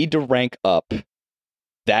you need to rank up?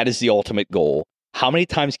 That is the ultimate goal. How many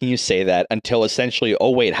times can you say that until essentially, oh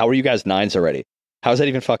wait, how are you guys 9s already? How is that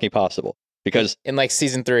even fucking possible? Because in like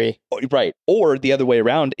season 3, right? Or the other way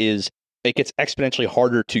around is it gets exponentially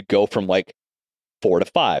harder to go from like 4 to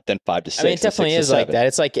 5, then 5 to 6. I mean, it definitely is like that.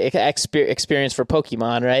 It's like experience for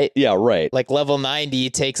Pokemon, right? Yeah, right. Like level 90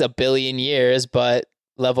 takes 1 billion years, but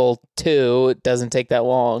level 2 doesn't take that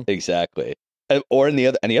long. Exactly. Or on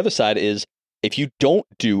the other side is if you don't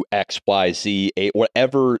do X, Y, Z, A,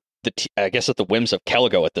 whatever I guess at the whims of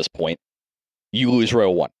Kelgo at this point, you lose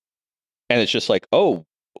Royal 1, and it's just like, oh,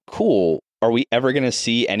 cool. Are we ever going to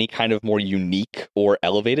see any kind of more unique or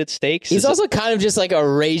elevated stakes? He's also kind of just like a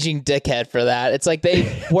raging dickhead for that. It's like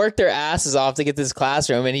they worked their asses off to get this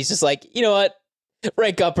classroom, and he's just like, you know what?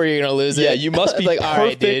 Rank up or you're going to lose it. Yeah, you must be like, perfect all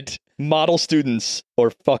right, dude. Model students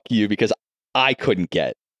or fuck you, because I couldn't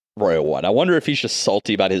get Royal 1. I wonder if he's just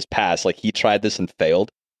salty about his past. Like, he tried this and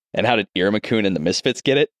failed. And how did Iruma-kun and the Misfits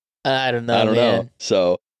get it? I don't know.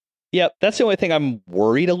 So, yeah, that's the only thing I'm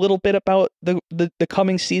worried a little bit about the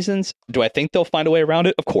coming seasons. Do I think they'll find a way around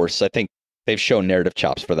it? Of course. I think they've shown narrative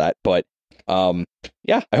chops for that. But,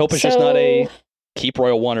 yeah, I hope it's just not a keep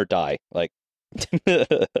Royal 1 or die. Like,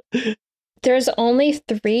 there's only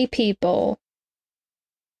 3 people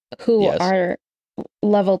who are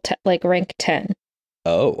level rank 10.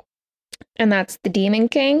 Oh. And that's the Demon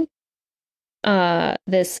King,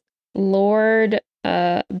 this Lord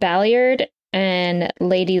Balliard, and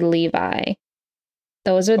Lady Levi.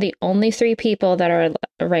 Those are the only 3 people that are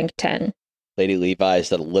ranked 10. Lady Levi is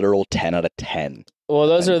the literal 10 out of 10. Well,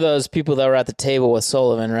 those are those people that were at the table with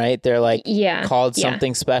Sullivan, right? They're like called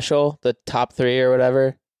something special, the top 3 or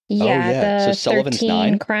whatever. Yeah, the so 13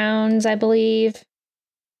 9? Crowns, I believe.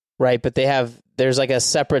 Right, but there's like a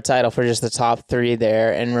separate title for just the top 3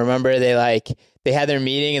 there. And remember, they had their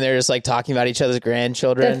meeting and they're just like talking about each other's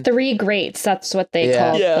grandchildren. The 3 greats, that's what they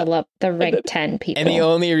call the rank 10 people. And the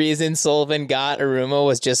only reason Sullivan got Iruma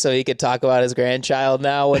was just so he could talk about his grandchild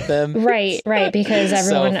now with them. right, because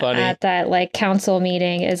everyone at that like council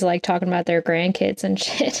meeting is like talking about their grandkids and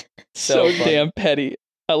shit. So damn petty.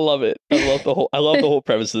 I love it. I love the whole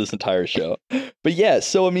premise of this entire show. But yeah,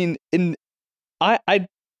 so I mean, did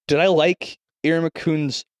I like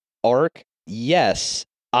Iruma-kun's arc? Yes.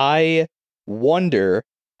 I wonder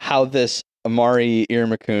how this Amari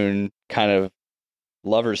Iruma-kun kind of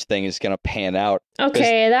lovers thing is going to pan out.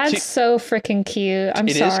 Okay, that's so freaking cute. I'm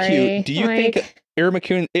sorry. It is cute. Do you think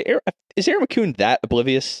Iruma-kun is Iruma-kun that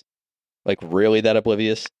oblivious? Like, really that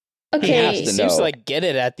oblivious? Okay, he seems to like get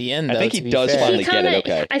it at the end. I think he does finally get it.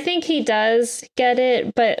 Okay, I think he does get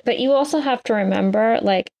it, but you also have to remember,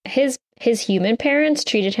 like his human parents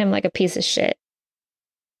treated him like a piece of shit.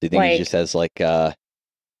 Do you think he just has like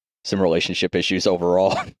some relationship issues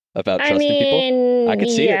overall? about trusting people. I could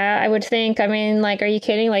see it. Yeah, I would think. I mean, like, are you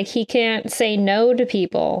kidding? Like, he can't say no to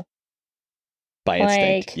people by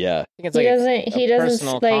instinct. Like, yeah, he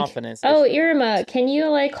doesn't like. Confidence Oh, Irma, can you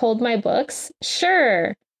like hold my books?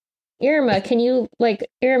 Sure. Irma, can you like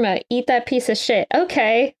eat that piece of shit?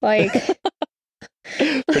 Okay, like.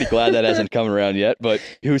 Pretty glad that hasn't come around yet, but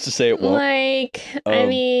who's to say it won't? Like, I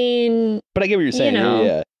mean, but I get what you're saying. You know.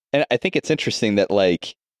 Yeah, and I think it's interesting that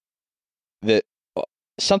like that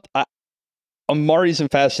Amari's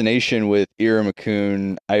fascination with Irma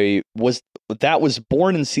Kun, that was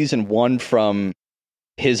born in season 1 from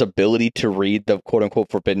his ability to read the quote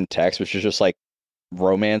unquote forbidden text, which is just like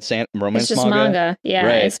romance it's just manga. Yeah,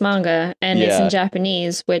 right. It's manga, and it's in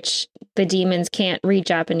Japanese, which the demons can't read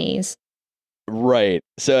Japanese. Right.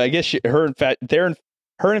 So I guess her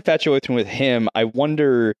infatuation with him, I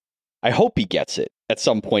hope he gets it at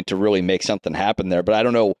some point to really make something happen there. But I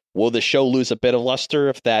don't know, will the show lose a bit of luster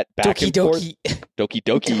if that back Doki and forth? Doki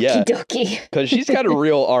Doki, yeah. Because she's got a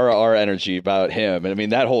real RR energy about him. And I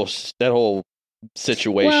mean, that whole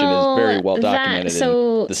situation is very well documented.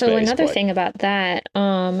 So another thing about that,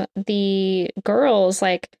 the girls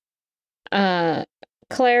like Clara,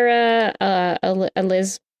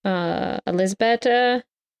 Elizabetta,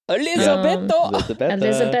 and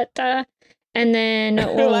then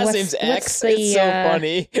her last name's X. It's so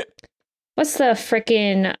funny. What's the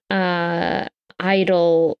freaking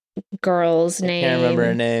idol girl's name? I can't remember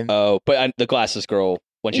her name. Oh, but the glasses girl.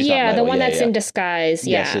 When she's the one that's in disguise.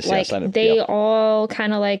 Yes, they all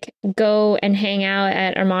kind of like go and hang out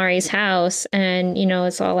at Amari's house, and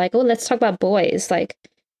it's all like, oh, let's talk about boys, like.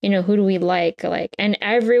 Who do we like? Like, and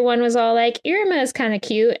everyone was all like, Irma is kind of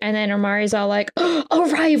cute. And then Amari's all like, oh, a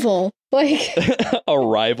rival. Like, a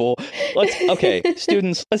rival. Okay,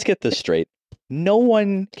 students, let's get this straight. No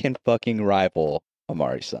one can fucking rival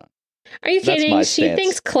Amari-san. Are you kidding? She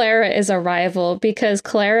thinks Clara is a rival because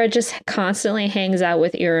Clara just constantly hangs out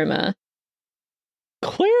with Irma.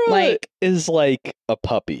 Clara is like a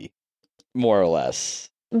puppy, more or less.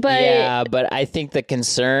 But I think the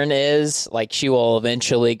concern is like she will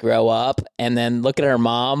eventually grow up, and then look at her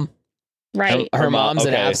mom. Right, her mom's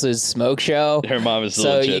an absolute smoke show. Her mom is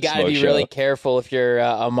so you got to be really careful if you're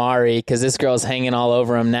Amari, because this girl's hanging all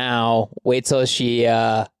over him now. Wait till she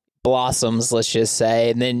blossoms, let's just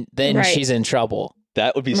say, and then she's in trouble.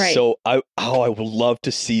 That would be so. I would love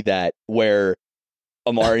to see that where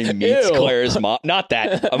Amari meets Claire's mom. Not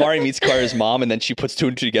that Amari meets Claire's mom, and then she puts two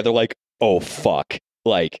and two together, like, oh fuck.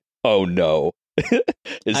 Like, oh no.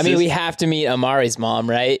 We have to meet Amari's mom,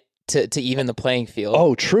 right? To even the playing field.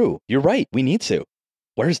 Oh, true. You're right. We need to.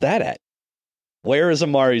 Where's that at? Where is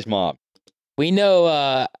Amari's mom? We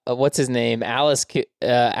know, what's his name?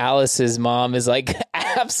 Alice's mom is like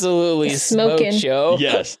absolutely smoking show.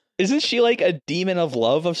 Yes. Isn't she like a demon of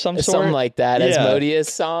love of some sort? Something like that.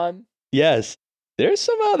 Asmodeus-san. Yes. There's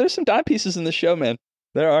some dime pieces in the show, man.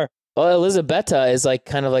 There are. Well, Elizabetta is like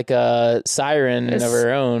kind of like a siren of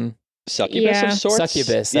her own. Succubus of sorts?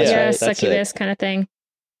 Succubus. That's right. Succubus kind of thing.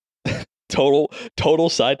 Total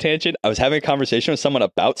side tangent. I was having a conversation with someone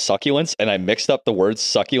about succulents, and I mixed up the words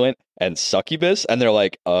succulent and succubus, and they're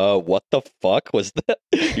like, what the fuck was that?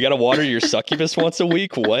 You gotta water your succubus once a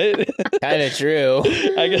week? What? Kind of true.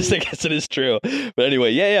 I guess it is true. But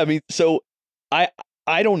anyway, yeah, I mean, so I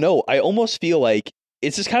don't know. I almost feel like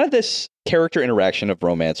it's just kind of this character interaction of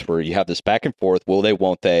romance where you have this back and forth, will they,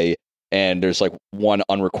 won't they? And there's like one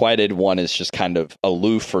unrequited, one is just kind of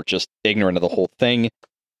aloof or just ignorant of the whole thing.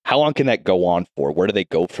 How long can that go on for? Where do they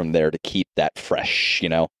go from there to keep that fresh,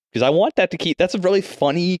 Because I want that to keep, that's a really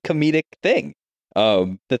funny comedic thing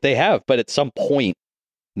that they have. But at some point,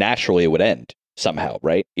 naturally it would end somehow,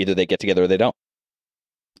 right? Either they get together or they don't.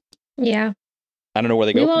 Yeah. I don't know where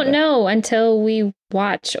they go. We won't know until we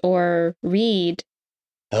watch or read.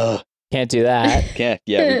 Can't do that. Can't.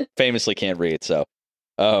 Yeah, we famously can't read. So,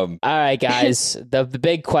 all right, guys. the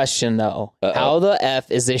big question though: how the f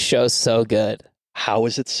is this show so good? How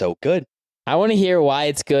is it so good? I want to hear why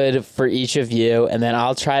it's good for each of you, and then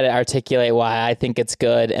I'll try to articulate why I think it's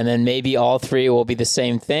good, and then maybe all three will be the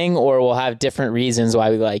same thing, or we'll have different reasons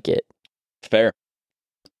why we like it. Fair.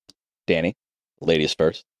 Danny, ladies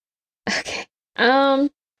first. Okay.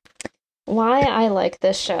 Why I like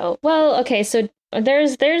this show? Well, okay, so there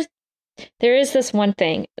is this one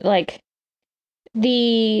thing, like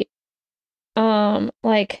the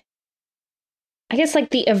like I guess like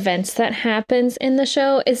the events that happens in the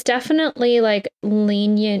show is definitely like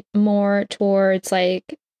lenient more towards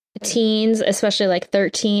like teens, especially like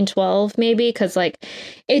 13, 12 maybe, because like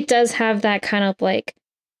it does have that kind of like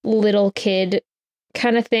little kid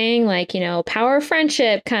kind of thing, like, power of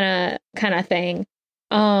friendship kind of thing.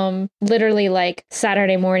 literally like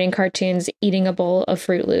Saturday morning cartoons eating a bowl of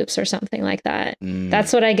Fruit Loops or something like that.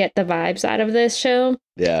 That's what I get the vibes out of this show.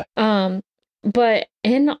 Yeah. But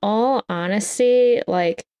in all honesty,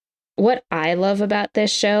 like what I love about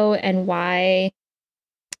this show and why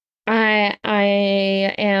I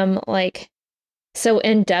am like so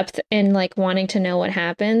in depth in like wanting to know what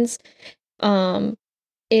happens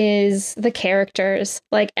is the characters,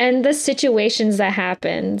 like, and the situations that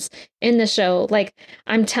happens in the show. Like,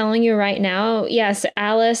 I'm telling you right now, yes,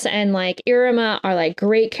 Alice and like Iruma are like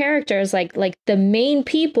great characters, like the main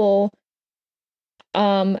people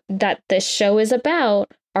that this show is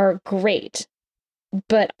about are great.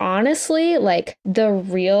 But honestly, like the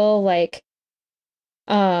real like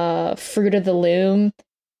fruit of the loom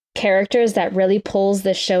characters that really pulls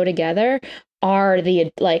this show together are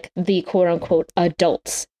the quote unquote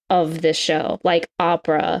adults of this show, like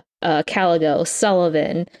Opera, Caligo,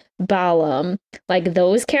 Sullivan, Balam. Like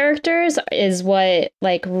those characters is what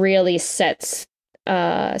like really sets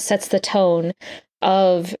the tone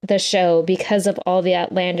of the show because of all the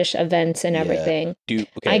outlandish events and everything. Okay.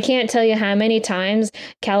 I can't tell you how many times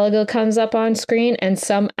Caligo comes up on screen and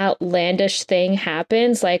some outlandish thing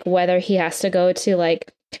happens, like whether he has to go to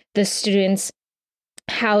like the students'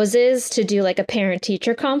 houses to do like a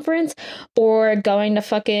parent-teacher conference or going to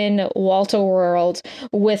fucking Walter World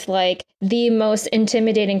with like the most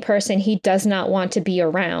intimidating person he does not want to be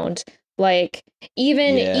around. Like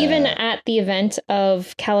even at the event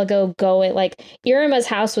of Caligo going, like Iruma's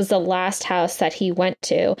house was the last house that he went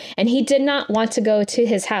to, and he did not want to go to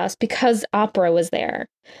his house because Opera was there.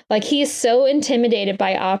 Like he's so intimidated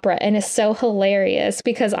by Opera, and it's so hilarious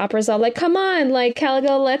because Opera's all like, come on, like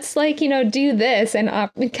Caligo, let's like, you know, do this. And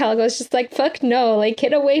Caligo's just like, fuck no, like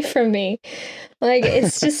get away from me. Like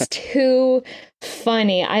it's just too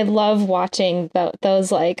funny. I love watching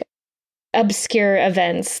those like obscure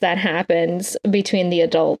events that happens between the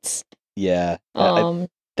adults. Yeah.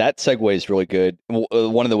 That segue is really good.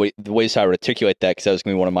 One of the ways I would articulate that, because that was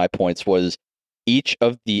going to be one of my points, was each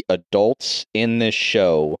of the adults in this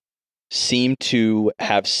show seem to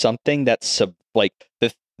have something that's like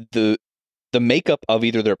the makeup of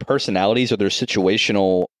either their personalities or their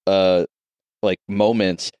situational like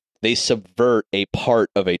moments. They subvert a part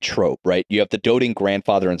of a trope, right? You have the doting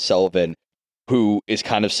grandfather in Sullivan, who is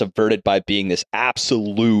kind of subverted by being this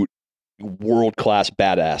absolute world-class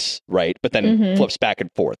badass, right? But then flips back and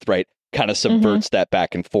forth, right? Kind of subverts that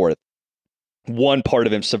back and forth. One part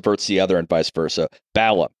of him subverts the other and vice versa.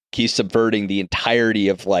 Balam, he's subverting the entirety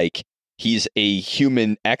of like, he's a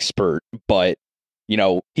human expert, but, you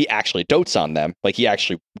know, he actually dotes on them. Like, he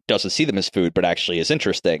actually doesn't see them as food, but actually is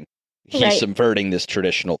interesting. He's subverting this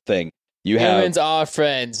traditional thing. Humans are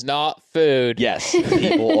friends, not food. Yes,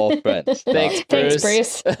 people all friends. Thanks,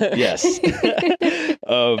 Bruce. Yes.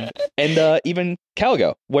 And even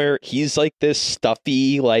Caligo, where he's like this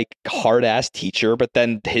stuffy, like hard-ass teacher, but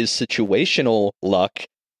then his situational luck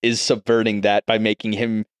is subverting that by making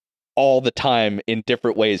him all the time in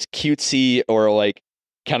different ways cutesy or like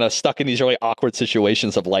kind of stuck in these really awkward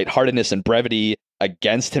situations of lightheartedness and brevity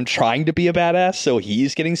against him trying to be a badass. So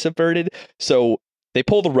he's getting subverted. So they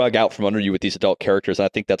pull the rug out from under you with these adult characters. And I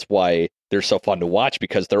think that's why they're so fun to watch,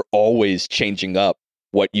 because they're always changing up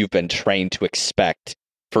what you've been trained to expect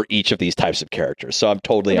for each of these types of characters. So I'm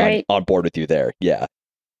totally on board with you there. Yeah.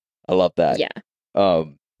 I love that. Yeah.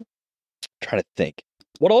 Trying to think.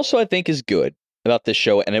 What also I think is good about this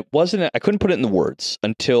show, and I couldn't put it in the words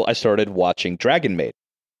until I started watching Dragon Maid.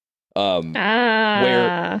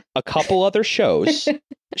 Where a couple other shows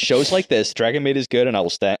like this, Dragon Maid is good, and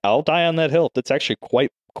I'll die on that hill. That's actually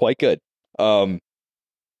quite good.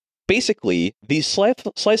 Basically, these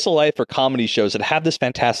slice of life or comedy shows that have this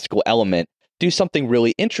fantastical element do something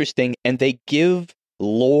really interesting, and they give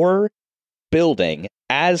lore building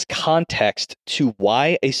as context to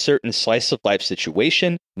why a certain slice of life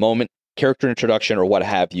situation, moment, character introduction, or what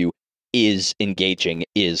have you is engaging,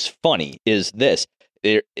 is funny, is this.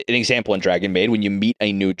 An example in Dragon Maid, when you meet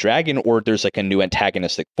a new dragon or there's like a new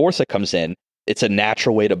antagonistic force that comes in, it's a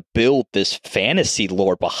natural way to build this fantasy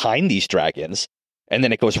lore behind these dragons, and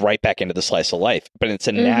then it goes right back into the slice of life. But it's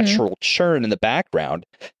a natural churn in the background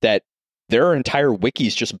that there are entire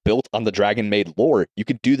wikis just built on the Dragon Maid lore. You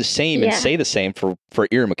could do the same and say the same for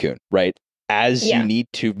Iruma-kun, right? As you need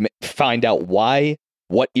to find out why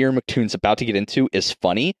what Iruma-kun's about to get into is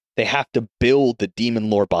funny, they have to build the demon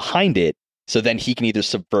lore behind it. So then he can either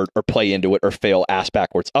subvert or play into it or fail ass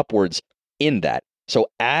backwards, upwards in that. So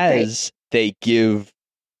as they give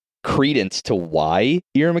credence to why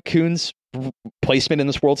Iruma-kun's placement in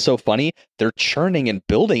this world is so funny, they're churning and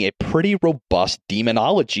building a pretty robust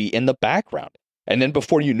demonology in the background. And then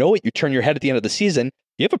before you know it, you turn your head at the end of the season,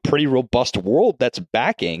 you have a pretty robust world that's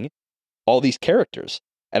backing all these characters.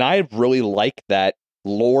 And I really like that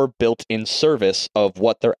lore built in service of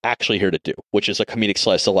what they're actually here to do, which is a comedic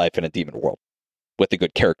slice of life in a demon world with a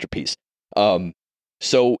good character piece.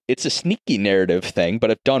 So it's a sneaky narrative thing, but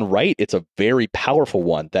if done right, it's a very powerful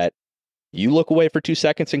one that you look away for 2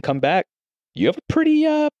 seconds and come back, you have a pretty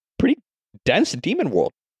dense demon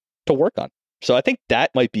world to work on. So I think that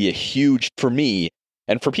might be a huge, for me,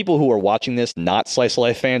 and for people who are watching this, not slice of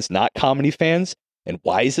life fans, not comedy fans, and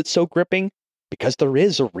why is it so gripping? Because there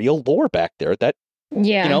is a real lore back there that,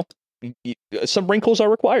 some wrinkles are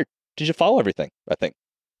required to follow everything, I think.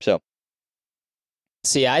 So.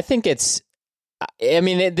 See, I think this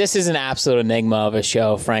is an absolute enigma of a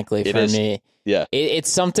show, frankly, for me. Yeah. It's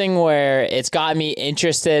something where it's got me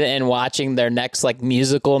interested in watching their next like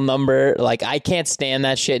musical number. Like I can't stand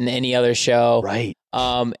that shit in any other show. Right.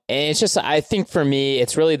 And it's just, I think for me,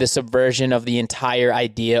 it's really the subversion of the entire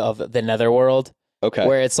idea of the Netherworld. Okay.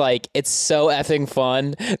 Where it's like, it's so effing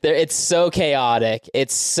fun. It's so chaotic.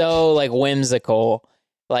 It's so like whimsical.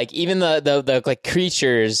 Like even the like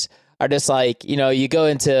creatures are just like, you go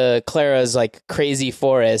into Clara's like crazy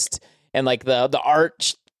forest and like the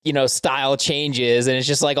art, style changes, and it's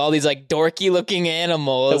just like all these like dorky looking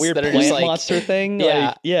animals. The weird that are plant just like monster thing. Yeah.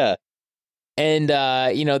 Like, yeah. And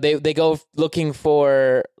they go looking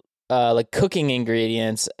for like cooking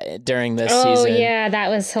ingredients during this season. Oh yeah, that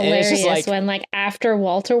was hilarious like, when like after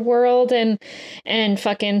Walter World and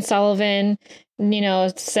fucking Sullivan,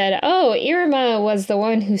 said, "Oh, Irma was the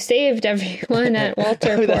one who saved everyone at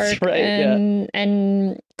Walter Park." That's right.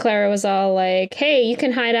 And Clara was all like, "Hey, you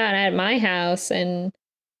can hide out at my house." And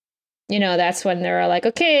that's when they're all like,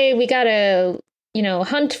 "Okay, we gotta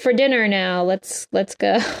hunt for dinner now. Let's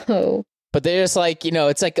go." But they're just like,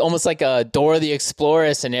 it's like almost like a Dora the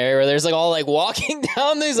Explorer scenario where there's like all like walking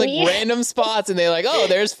down these like random spots and they're like, oh,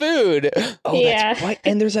 there's food. Oh, that's right.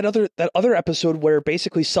 And there's that other episode where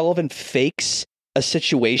basically Sullivan fakes a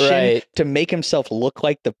situation to make himself look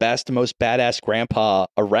like the best, most badass grandpa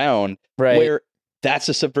around. Right. Where that's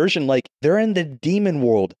a subversion. Like they're in the demon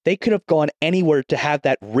world. They could have gone anywhere to have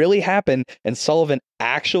that really happen. And Sullivan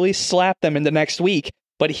actually slapped them in the next week,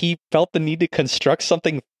 but he felt the need to construct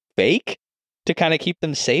something fake to kind of keep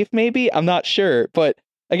them safe, maybe. I'm not sure, but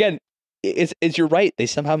again, is you're right. They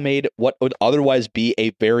somehow made what would otherwise be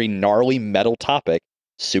a very gnarly metal topic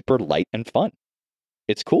super light and fun.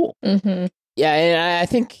 It's cool. Mm-hmm. Yeah, and I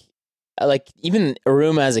think like even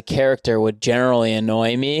Iruma as a character would generally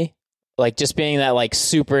annoy me, like just being that like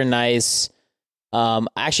super nice. I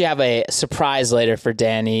actually have a surprise later for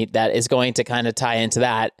Danny that is going to kind of tie into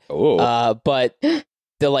that. But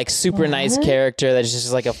the like super nice character that's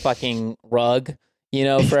just like a fucking rug,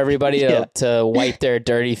 for everybody to wipe their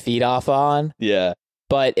dirty feet off on. Yeah.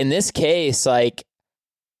 But in this case, like,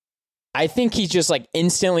 I think he just like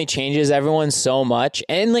instantly changes everyone so much.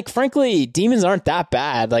 And like, frankly, demons aren't that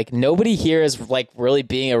bad. Like nobody here is like really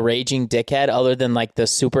being a raging dickhead other than like the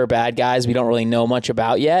super bad guys we don't really know much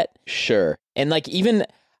about yet. Sure. And like, even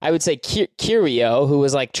I would say Kirio, who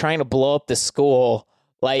was like trying to blow up the school.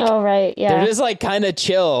 Like, oh, right, yeah. They're just like kind of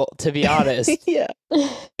chill, to be honest. Yeah.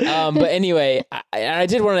 But anyway, I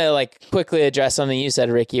did want to like quickly address something you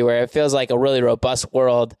said, Ricky, where it feels like a really robust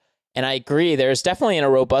world. And I agree, there's definitely a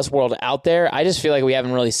robust world out there. I just feel like we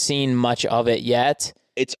haven't really seen much of it yet.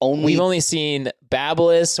 We've only seen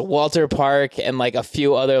Babyliss, Walter Park, and like a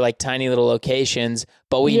few other like tiny little locations.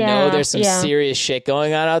 But we know there's some serious shit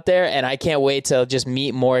going on out there, and I can't wait to just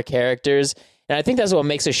meet more characters. And I think that's what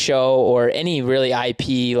makes a show or any really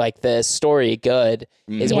IP like this story good,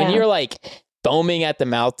 is when you're like foaming at the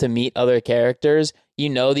mouth to meet other characters,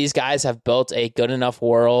 these guys have built a good enough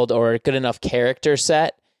world or a good enough character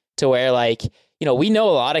set to where like, we know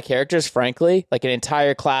a lot of characters, frankly, like an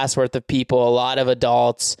entire class worth of people, a lot of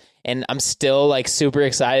adults. And I'm still like super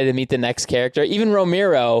excited to meet the next character. Even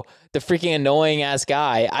Romero, the freaking annoying ass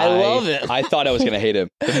guy. I love him. I thought I was going to hate him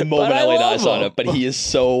the moment I laid eyes on him, but he is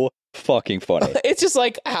so fucking funny. It's just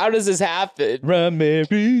like, how does this happen?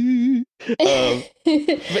 Ramiri.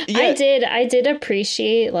 I did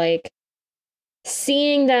appreciate like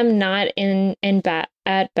seeing them not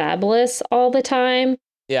at Babyliss all the time.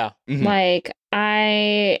 Yeah. Mm-hmm. Like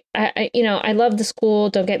I love the school,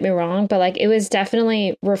 don't get me wrong, but like it was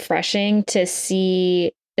definitely refreshing to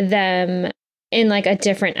see them in like a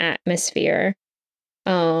different atmosphere.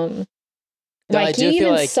 Like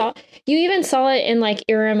you even saw it in like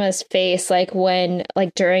Iruma's face, like when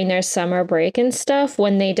like during their summer break and stuff,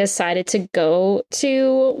 when they decided to go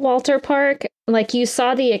to Walter Park, like you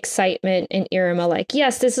saw the excitement in Iruma, like,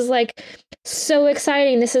 yes, this is like so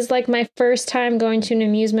exciting. This is like my first time going to an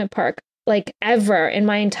amusement park, like ever in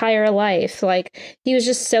my entire life. Like he was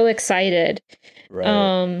just so excited.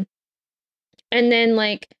 Right. And then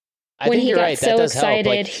like when he got so excited,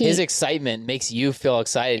 like, his excitement makes you feel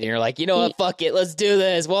excited, and you're like, you know what, fuck it, let's do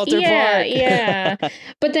this, Walter Park. Yeah.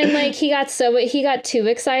 But then like he got too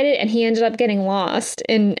excited, and he ended up getting lost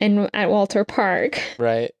in at Walter Park.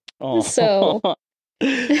 Right. Oh. So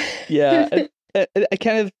yeah, I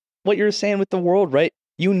kind of what you're saying with the world, right?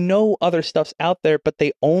 You know, other stuff's out there, but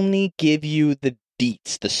they only give you the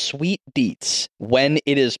deets, the sweet deets, when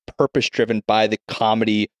it is purpose driven by the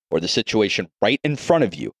comedy or the situation right in front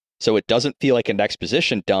of you. So it doesn't feel like an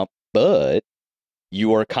exposition dump, but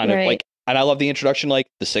you are kind of like, and I love the introduction, like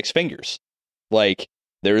the Six Fingers. Like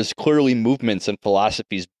there is clearly movements and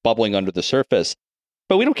philosophies bubbling under the surface,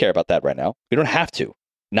 but we don't care about that right now. We don't have to.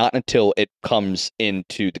 Not until it comes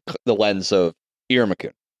into the lens of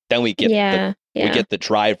Iruma-kun. Then we get we get the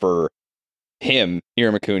driver, him,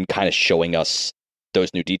 Iruma-kun, kind of showing us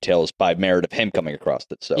those new details by merit of him coming across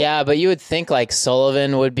it. So yeah, but you would think like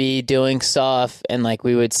Sullivan would be doing stuff, and like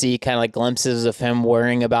we would see kind of like glimpses of him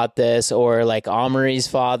worrying about this, or like Omori's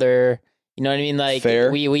father. You know what I mean? Like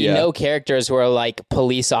we know characters who are like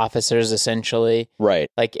police officers essentially. Right.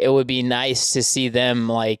 Like it would be nice to see them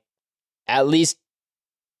like at least,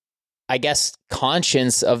 I guess,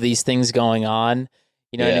 conscious of these things going on.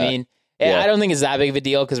 You know what I mean? Yeah. I don't think it's that big of a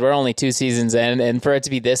deal because we're only 2 seasons in, and for it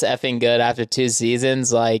to be this effing good after 2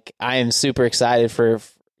 seasons, like I am super excited for,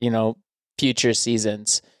 you know, future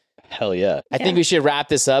seasons. Hell yeah. I think we should wrap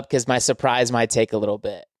this up because my surprise might take a little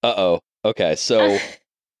bit. Okay. So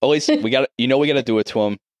at least we got to do it to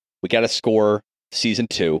him. We got to score season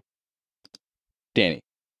 2. Danny,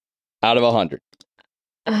 out of 100.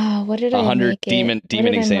 Oh, what did I 100 demon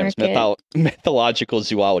exams, mythological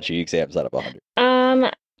zoology exams out of 100.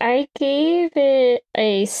 I gave it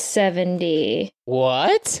a 70.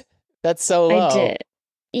 What? That's so low. I did.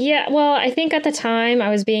 Yeah, well, I think at the time I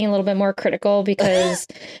was being a little bit more critical because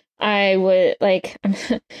I would like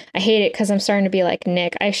I hate it because I'm starting to be like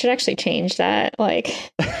Nick. I should actually change that.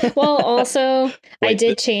 Like, well, also I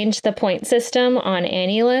did change the point system on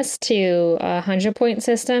AniList to a 100-point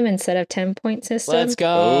system instead of 10-point system. Let's go.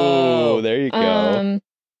 Oh, there you go.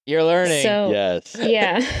 You're learning. So, yes.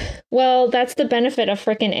 Yeah. Well, that's the benefit of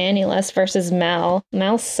frickin' AniList versus Mal.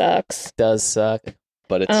 Mal sucks. Does suck.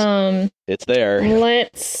 But it's there.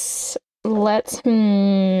 Let's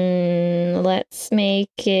make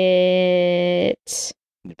it.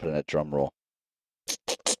 You put in a drum roll.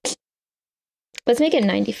 Let's make it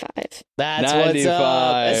 95. That's 95. What's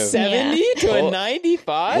up. A 70 to a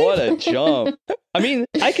 95? What a jump. I mean,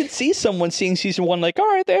 I could see someone seeing season 1 like, all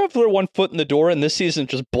right, they have their 1 foot in the door, and this season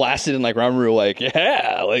just blasted in like Ranmaru, like,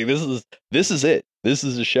 yeah, like this is it. This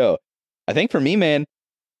is the show. I think for me, man,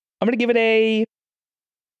 I'm gonna give it a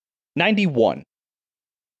 91.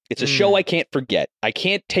 It's a show I can't forget. I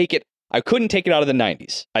can't take it. I couldn't take it out of the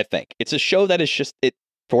 90s, I think. It's a show that is just, it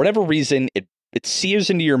for whatever reason, it sears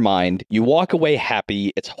into your mind. You walk away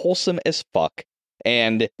happy. It's wholesome as fuck.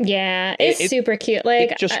 And yeah, it's super cute.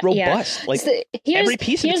 Like, it's just robust. Yeah. Like, so every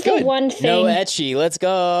piece of it's good. Here's the one thing. No ecchi. Let's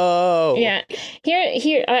go. Yeah.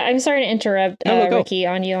 Here. I'm sorry to interrupt, Ricky,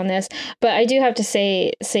 on you on this, but I do have to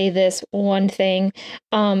say this one thing.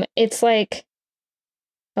 It's like,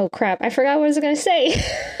 oh crap! I forgot what I was going to say.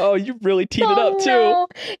 Oh, you really teed it up too. No,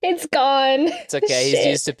 it's gone. It's okay. He's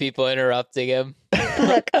used to people interrupting him.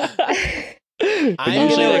 Look.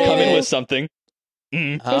 Usually they come in with something.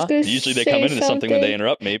 Huh? Usually they come into something when they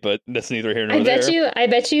interrupt me, but that's neither here nor there. I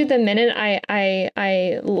bet you the minute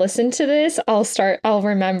I listen to this, I'll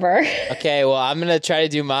remember. Okay, well, I'm gonna try to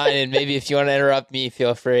do mine, and maybe if you want to interrupt me,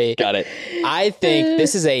 feel free. Got it. I think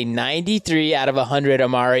this is a 93 out of 100.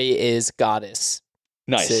 Amari is goddess.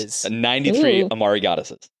 Nice. A 93 Amari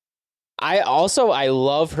goddesses. I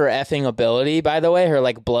love her effing ability, by the way, her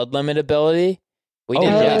like blood limit ability. We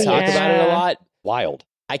didn't really talk about it a lot. Wild.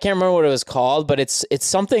 I can't remember what it was called, but it's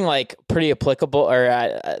something like pretty applicable, or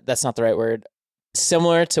that's not the right word.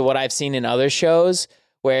 Similar to what I've seen in other shows,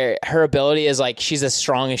 where her ability is like she's as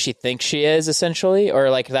strong as she thinks she is, essentially, or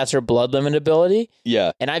like that's her blood limit ability.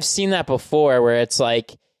 Yeah. And I've seen that before, where it's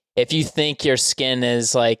like if you think your skin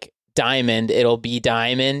is like diamond, it'll be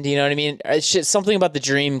diamond. You know what I mean? It's just something about the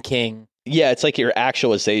Dream King. Yeah, it's like your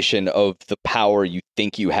actualization of the power you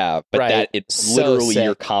think you have, but that it's literally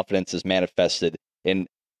your confidence is manifested in.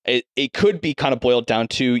 It could be kind of boiled down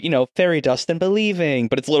to, fairy dust and believing,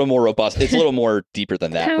 but it's a little more robust. It's a little more deeper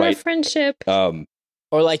than that, power right? Friendship. Or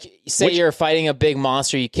like, say you're fighting a big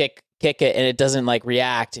monster, you kick it, and it doesn't like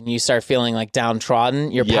react, and you start feeling like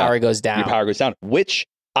downtrodden. Your power goes down. Your power goes down, which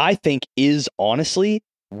I think is honestly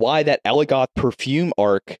why that Elagos perfume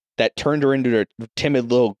arc that turned her into a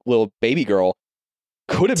timid little baby girl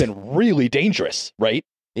could have been really dangerous, right?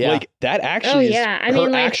 Yeah. Like that actually is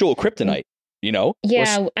her actual kryptonite, you know?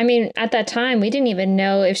 Yeah, I mean, at that time, we didn't even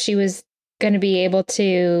know if she was going to be able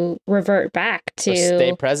to revert back to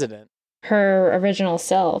stay president, her original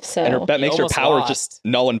self. So and that makes her power just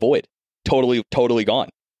null and void, totally gone.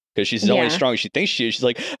 Because she's only as strong as she thinks she is. She's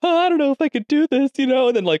like, oh, I don't know if I could do this, you know?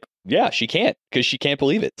 And then like, yeah, she can't because she can't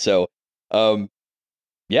believe it. So,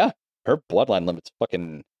 yeah, her bloodline limit's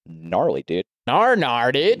fucking gnarly, dude.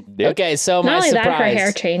 Gnar, dude. Yep. Okay, so not my only surprise. That, her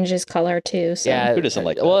hair changes color too. So. Yeah, who doesn't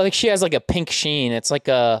like that? Well, like she has like a pink sheen. It's like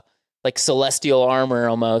a celestial armor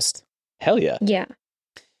almost. Hell yeah. Yeah.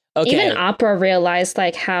 Okay. Even Opera realized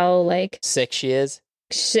like how like sick she is.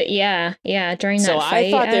 Yeah. During that so fight,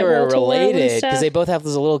 I thought they were related because they both have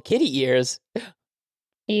those little kitty ears.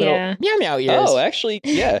 Yeah, meow meow ears. Oh, actually,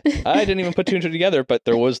 yeah. I didn't even put two and two together, but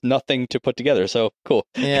there was nothing to put together. So cool.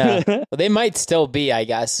 Yeah, well, they might still be, I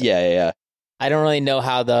guess. Yeah. I don't really know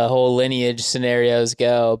how the whole lineage scenarios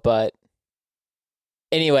go, but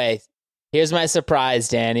anyway, here's my surprise,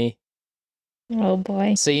 Danny. Oh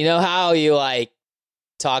boy. So you know how you like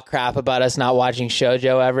talk crap about us not watching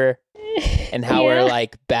shoujo ever? And how we're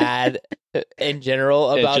like bad in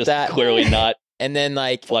general about just that. Clearly not. And then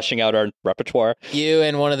like fleshing out our repertoire. You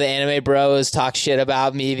and one of the anime bros talk shit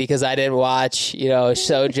about me because I didn't watch,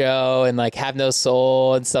 shoujo and like Have No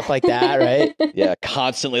Soul and stuff like that, right? Yeah,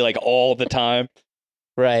 constantly, like all the time.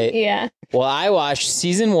 Right. Yeah. Well, I watched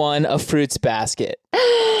season 1 of Fruits Basket.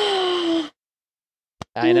 I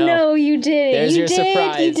know. No, you didn't. There's your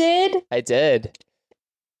surprise. You did? I did.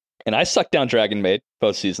 And I sucked down Dragon Maid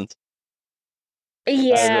both seasons.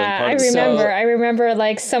 Yeah, I remember. I remember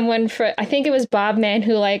like someone I think it was Bob Man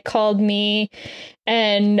who like called me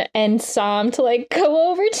and Sam to like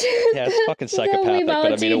go over to it's fucking psychopathic,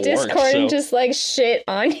 but I mean it Discord works, and just like shit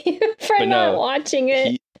on you for not watching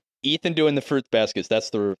it. Ethan doing the Fruit Baskets,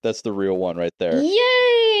 that's the real one right there.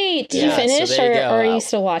 Yay! Did you finish or are you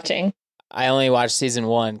still watching? I only watched season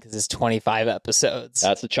 1 because it's 25 episodes.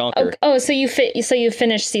 That's a chunker. Oh, so you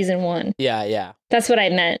finished season 1? Yeah. That's what I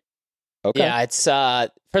meant. Okay. Yeah, it's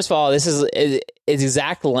first of all, this is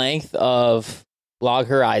exact length of Log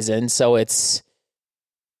Horizon, so it's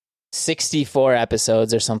 64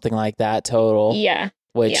 episodes or something like that total. Yeah.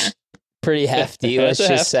 Which pretty hefty, let's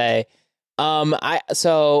just say.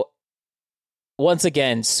 So once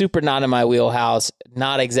again, super not in my wheelhouse,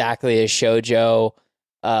 not exactly a shoujo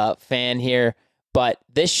fan here, but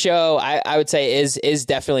this show I would say is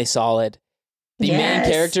definitely solid. The main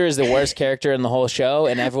character is the worst character in the whole show,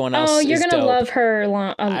 and everyone else. Oh, you're gonna love her.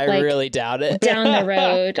 I really doubt it. Down the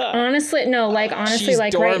road, honestly, no. Like honestly, she's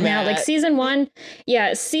like doormat. Right now, like season 1.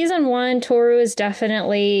 Yeah, season 1, Toru is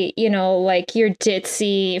definitely like your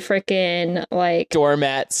ditzy freaking like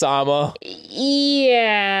doormat Sama.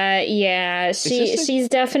 Yeah. She's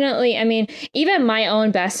definitely. I mean, even my own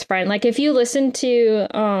best friend. Like if you listen to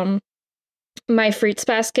my Fruits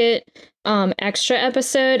Basket extra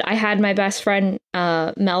episode, I had my best friend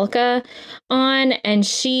Melka on, and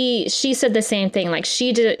she said the same thing. Like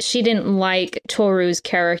she didn't like Toru's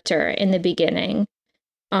character in the beginning.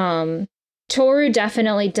 Toru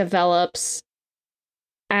definitely develops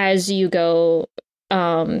as you go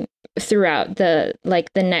throughout the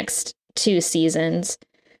next 2 seasons.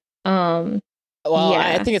 I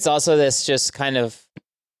think it's also this just kind of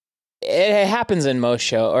it happens in most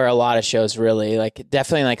show or a lot of shows, really. Like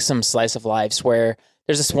definitely like some slice of lives where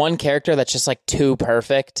there's this one character that's just like too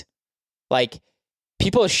perfect. Like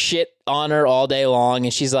people shit on her all day long,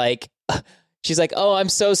 and she's like, "Oh, I'm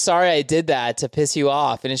so sorry I did that to piss you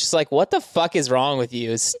off," and it's just like, what the fuck is wrong with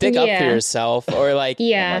you? Stick up for yourself, or like,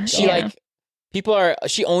 she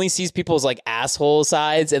only sees people's like asshole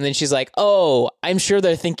sides, and then she's like, "Oh, I'm sure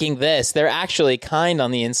they're thinking this. They're actually kind on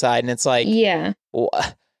the inside," and it's like,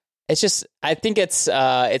 it's just, I think it's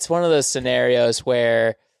one of those scenarios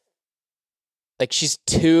where like she's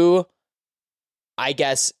too, I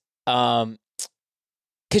guess, because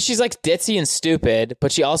she's like ditzy and stupid,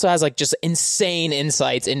 but she also has like just insane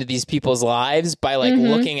insights into these people's lives by like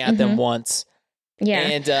looking at them once. Yeah.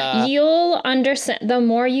 And you'll understand, the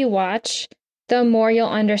more you watch, the more you'll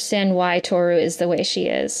understand why Toru is the way she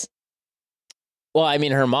is. Well, I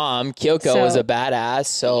mean, her mom, Kyoko, was a badass,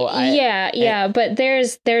 so but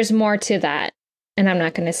there's more to that, and I'm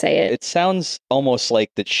not going to say it. It sounds almost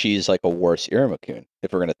like that she's like a worse Iruma-kun,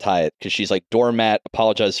 if we're going to tie it, because she's like doormat,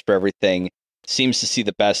 apologizes for everything, seems to see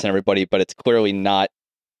the best in everybody, but it's clearly not,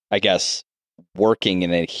 I guess, working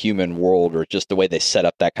in a human world or just the way they set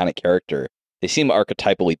up that kind of character. They seem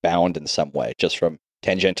archetypally bound in some way, just from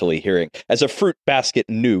tangentially hearing as a Fruit Basket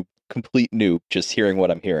noob, complete noob, just hearing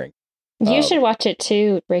what I'm hearing. You should watch it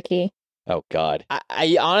too, Ricky. Oh God.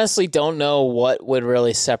 I honestly don't know what would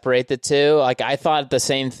really separate the two. Like, I thought the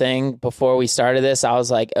same thing before we started this. I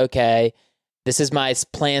was like, okay, this is my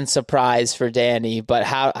planned surprise for Danny, but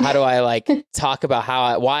how do I like talk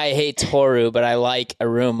about why I hate Toru, but I like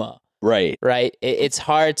Aruma? Right. It's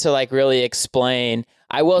hard to like really explain.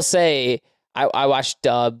 I will say I watched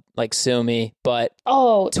dub, like Sumi, but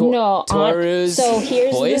no, Toru's voice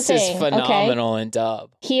the is thing, phenomenal in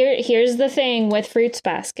dub. Here's the thing with Fruits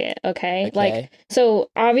Basket, okay? Like, so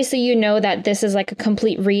obviously you know that this is like a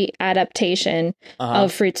complete readaptation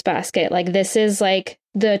of Fruits Basket. Like, this is like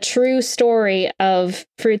the true story of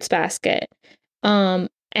Fruits Basket. And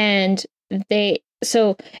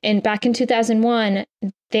back in 2001,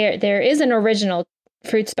 there is an original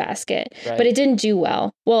Fruits Basket, but it didn't do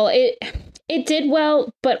well. Well, it did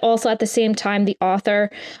well, but also at the same time, the author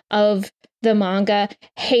of the manga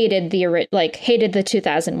hated the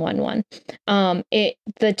 2001 one.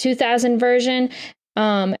 The 2000 version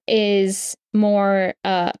is more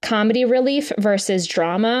comedy relief versus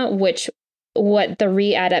drama, which what the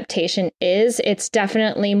readaptation is. It's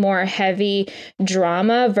definitely more heavy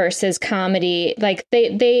drama versus comedy. Like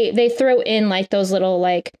they throw in like those little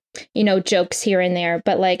like, you know, jokes here and there,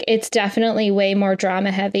 but like it's definitely way more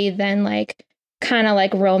drama heavy than like kind of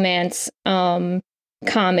like romance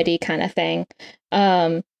comedy kind of thing.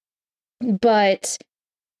 But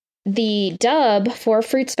the dub for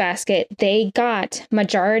Fruits Basket, they got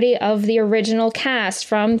majority of the original cast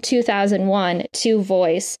from 2001 to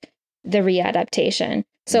voice the readaptation.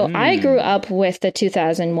 So I grew up with the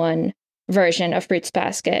 2001 version of Fruits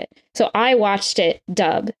Basket. So I watched it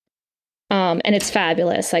dub. And it's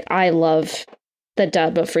fabulous. Like, I love the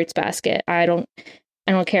dub of Fruits Basket. I don't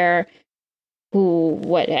care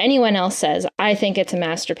what anyone else says. I think it's a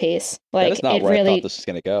masterpiece. Like, that is not where I thought this was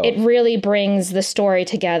going to go. It really brings the story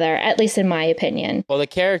together, at least in my opinion. Well, the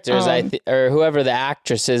characters, or whoever the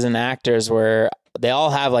actresses and actors were, they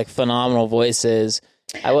all have like phenomenal voices.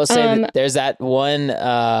 I will say that there's that one.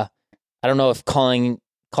 I don't know if calling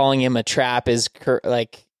him a trap is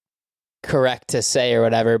correct to say or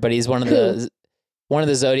whatever, but he's one of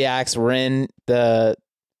the Zodiacs. Rin, the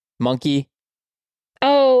monkey.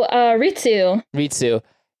 Oh, Ritsu.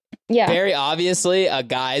 Yeah. Very obviously a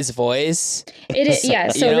guy's voice. It is, yeah.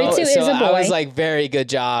 So Ritsu is a boy. I was like, very good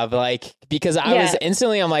job. Like, because I was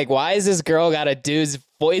instantly, I'm like, why is this girl got a dude's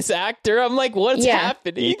voice actor? I'm like, what's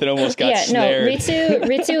happening? Ethan almost got snared. No,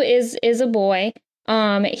 Ritsu is a boy.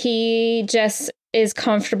 He just is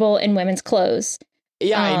comfortable in women's clothes.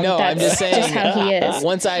 Yeah, I know. I'm just saying. Just how he is.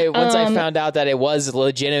 Once I found out that it was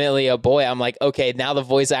legitimately a boy, I'm like, okay, now the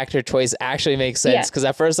voice actor choice actually makes sense. Because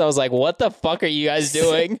at first I was like, what the fuck are you guys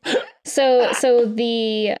doing? So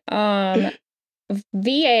the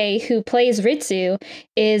VA who plays Ritsu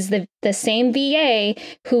is the same VA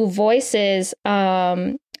who voices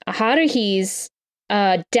Haruhi's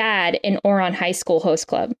dad in Ouran High School Host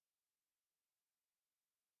Club.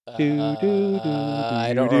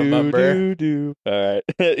 I don't remember. All right.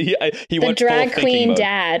 he the went drag queen mode.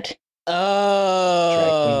 dad. Oh. Drag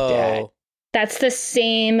queen dad. That's the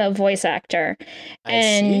same voice actor. I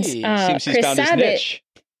Seems see. he's Chris found his Sabat. niche.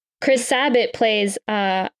 Chris Sabat plays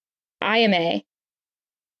Ayame.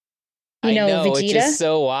 I know, Vegeta. which is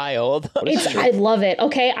so wild. I love it.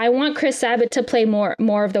 Okay, I want Chris Sabat to play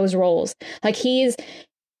more of those roles. Like he is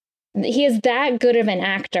that good of an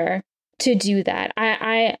actor to do that.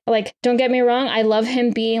 I like, don't get me wrong, I love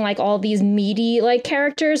him being like all these meaty like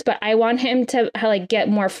characters, but I want him to like get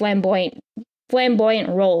more flamboyant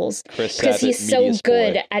roles because he's so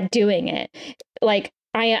good at doing it. Like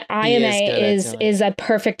Ayame is a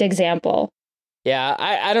perfect example. Yeah,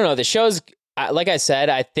 I don't know. The show's, like I said,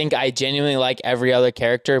 I think I genuinely like every other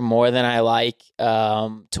character more than I like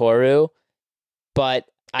Toru, but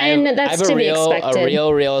I have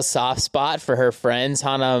a real soft spot for her friends,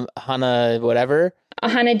 Hana whatever.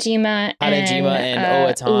 Hanajima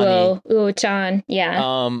and Owatani. Uo-chan,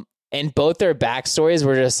 yeah. And both their backstories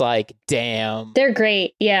were just like, damn. They're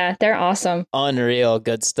great. Yeah, they're awesome. Unreal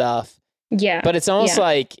good stuff. Yeah. But it's almost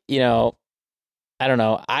like, I don't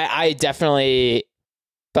know. I definitely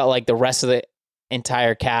felt like the rest of the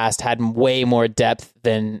entire cast had way more depth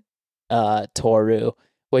than Toru.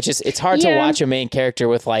 Which is, it's hard to watch a main character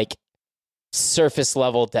with like surface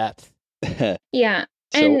level depth. Yeah.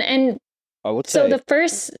 So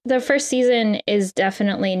the first season is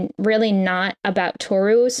definitely really not about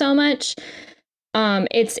Toru so much.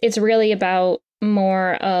 It's really about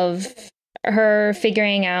more of her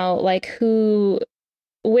figuring out like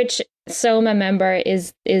which Soma member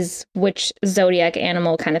is which zodiac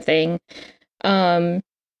animal kind of thing. And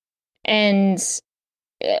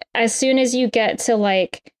as soon as you get to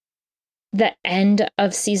like the end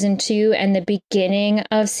of season 2 and the beginning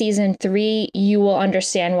of season 3, you will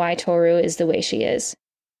understand why Toru is the way she is.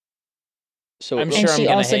 So and she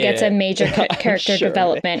also gets a major character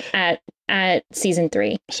development at season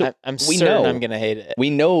 3. So I'm certain I'm gonna hate it. We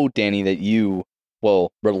know, Danny, that you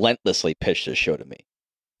will relentlessly pitch this show to me.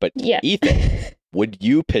 But Ethan, would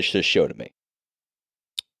you pitch this show to me?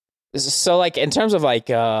 So, like, in terms of like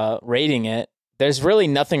rating it, there's really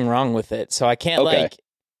nothing wrong with it. So I can't like,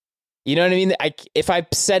 you know what I mean? If I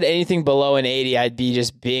said anything below an 80, I'd be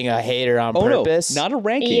just being a hater on purpose. No, not a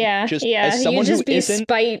ranking. Yeah, just as someone you just who be isn't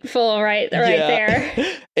spiteful, right there.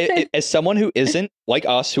 As someone who isn't like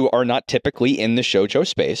us, who are not typically in the shoujo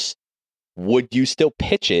space, would you still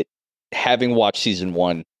pitch it, having watched season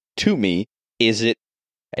 1, to me? Is it,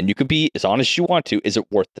 and you could be as honest as you want to, is it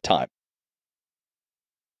worth the time?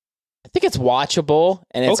 I think it's watchable,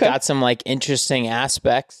 and it's got some like interesting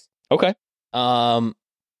aspects. Okay. I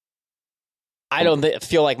don't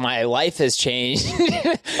feel like my life has changed. Okay, you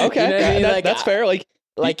know what I mean? That's fair. Like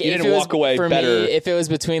you didn't walk away for better. Me, if it was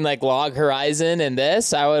between like Log Horizon and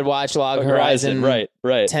this, I would watch Log Horizon right.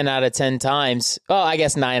 10 out of 10 times. Oh, I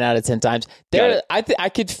guess 9 out of 10 times. There, I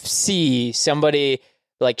could see somebody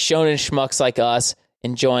like Shonen Schmucks like us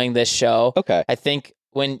enjoying this show. Okay. I think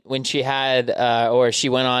when she had or she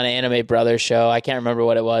went on Anime Brothers show, I can't remember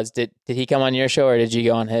what it was. Did he come on your show or did you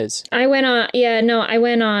go on his? I went on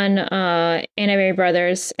Anime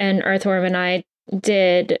Brothers, and Earthworm and I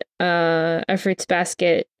did a Fruits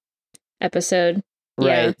Basket episode. Right.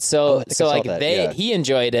 Yeah. So like he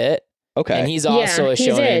enjoyed it. Okay. And he's also a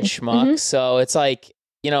Shonen Schmuck. Mm-hmm. So it's like,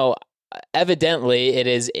 you know, evidently it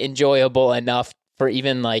is enjoyable enough for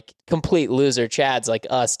even like complete loser chads like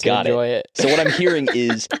us to enjoy it. So what I'm hearing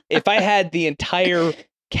is, if I had the entire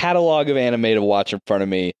catalog of anime to watch in front of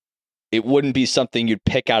me, it wouldn't be something you'd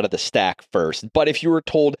pick out of the stack first. But if you were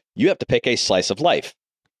told you have to pick a slice of life,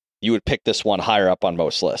 you would pick this one higher up on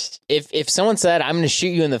most lists. If someone said, I'm going to shoot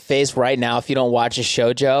you in the face right now if you don't watch a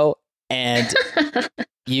shoujo, and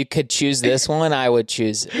you could choose this one, I would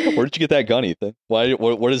choose it. Where did you get that gun, Ethan? Why?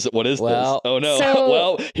 What is this? Oh no!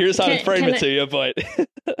 So here's how to frame it to you. But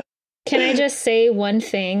can I just say one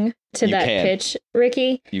thing to that pitch,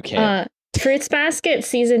 Ricky? You can. Fruits Basket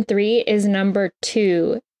season 3 is number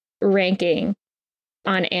 2 ranking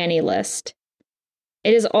on Annie list.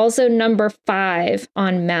 It is also number 5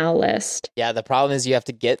 on Mal list. Yeah, the problem is you have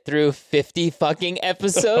to get through 50 fucking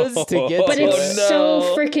episodes to get but it's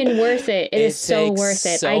so freaking worth it. It is so worth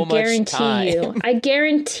it. I guarantee you. I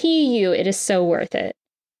guarantee you it is so worth it.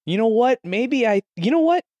 You know what? I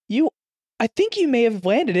think you may have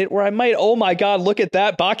landed it where I might, oh my God, look at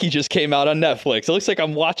that. Baki just came out on Netflix. It looks like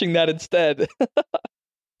I'm watching that instead.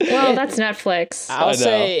 Well, that's Netflix. I'll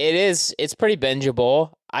say it's pretty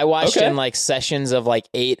bingeable. I watched in like sessions of like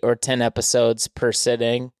 8 or 10 episodes per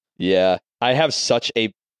sitting. Yeah. I have such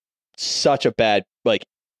a bad like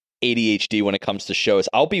ADHD when it comes to shows.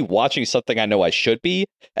 I'll be watching something I know I should be,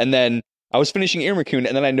 and then I was finishing Irmakun,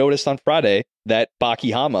 and then I noticed on Friday that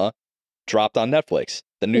Baki Hama dropped on Netflix,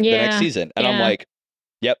 the next season. And I'm like,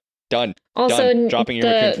 yep, done. Also, done. Dropping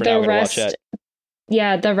Irmakun for now. I'm going to watch that.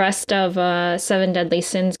 Yeah, the rest of Seven Deadly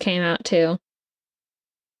Sins came out too.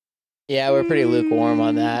 Yeah, we're pretty lukewarm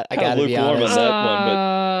on that. I gotta be honest. On that one,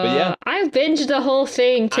 but yeah. I binged the whole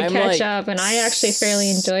thing to catch up, and I actually fairly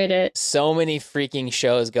enjoyed it. So many freaking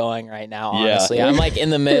shows going right now, honestly. Yeah. I'm like in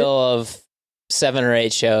the middle of 7 or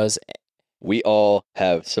 8 shows. We all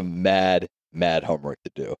have some mad homework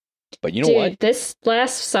to do. But you know what? This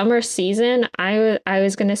last summer season, I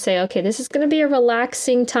was going to say, okay, this is going to be a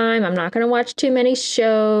relaxing time. I'm not going to watch too many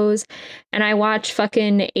shows. And I watched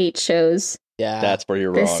fucking 8 shows. Yeah. That's where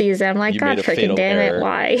you're wrong. This season. I'm like, God freaking damn it,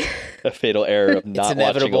 why? A fatal error of not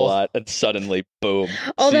watching a lot, and suddenly, boom.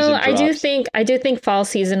 Although I do think fall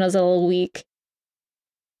season was a little weak.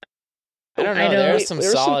 I don't know. There's some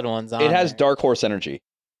solid ones on it. It has there. Dark Horse energy.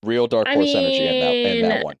 Real Dark Horse energy in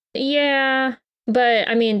that one. Yeah. But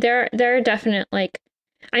I mean, there are definite I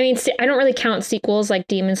don't really count sequels like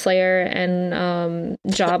Demon Slayer and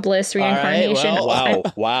Jobless Reincarnation. Right,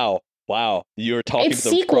 well, wow! You're talking. It's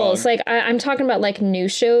sequels. Like I'm talking about like new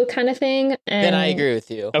show kind of thing. And then I agree with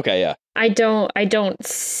you. Okay, yeah. I don't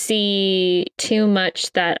see too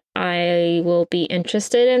much that I will be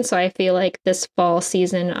interested in. So I feel like this fall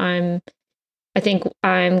season, I think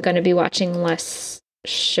I'm going to be watching less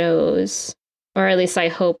shows. Or at least I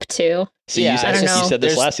hope to. So you said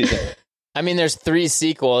this last season. I mean, there's 3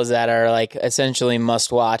 sequels that are like essentially must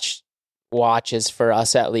watch watches for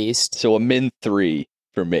us at least. So a min 3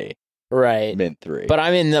 for me. Right. Min 3. But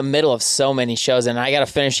I'm in the middle of so many shows, and I got to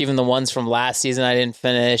finish even the ones from last season I didn't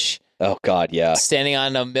finish. Oh, God, yeah. Standing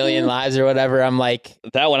on a Million Lives or whatever, I'm like...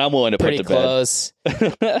 That one I'm willing to put to close.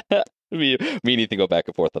 Bed. Me need to go back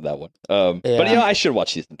and forth on that one. But, I should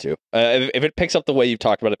watch season 2. If it picks up the way you've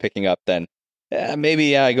talked about it picking up, then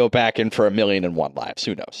maybe I go back in for 1,000,001 lives.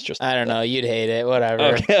 Who knows? I don't know. You'd hate it.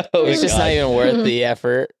 Whatever. Okay. It's just not even worth the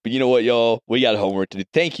effort. But you know what, y'all? We got homework to do.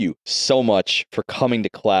 Thank you so much for coming to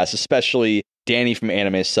class, especially Danny from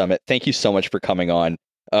Anime Summit. Thank you so much for coming on.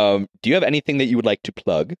 Do you have anything that you would like to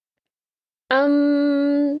plug?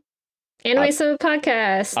 Anime Summit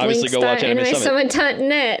podcast. Obviously, go watch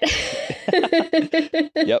AnimeSummit.net.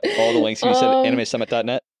 Yep, all the links. You said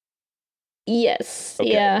AnimeSummit.net. Yes.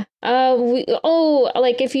 Okay. Yeah.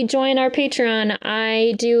 If you join our Patreon,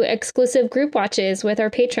 I do exclusive group watches with our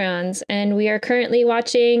Patreons, and we are currently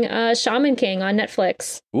watching Shaman King on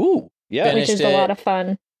Netflix. Ooh, yeah, which is a lot of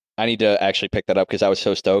fun. I need to actually pick that up because I was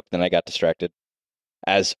so stoked, then I got distracted,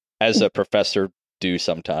 as a professor do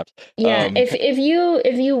sometimes. Yeah, if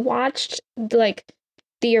you watched like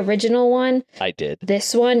the original one, I did.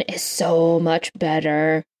 This one is so much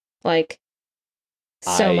better. Like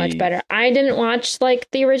so much better. I didn't watch like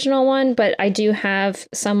the original one, but I do have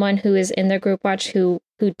someone who is in the group watch who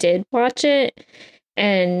did watch it,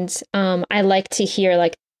 and I like to hear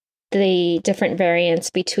like the different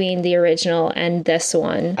variants between the original and this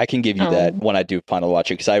one. I can give you that when I do final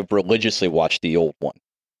watch it because I religiously watched the old one.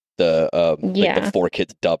 The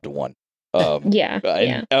 4Kids dubbed one. It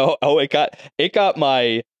got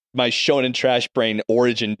my Shonen Trash Brain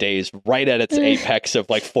origin days right at its apex of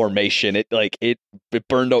like formation. It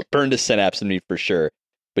burned a synapse in me for sure.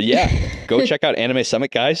 But yeah, go check out Anime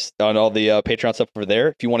Summit, guys, on all the Patreon stuff over there.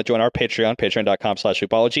 If you want to join our Patreon,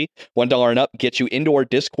 patreon.com/loopology, $1 and up gets you into our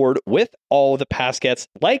Discord with all the past guests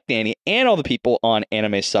like Danny and all the people on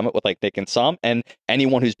Anime Summit with like Nick and Sam and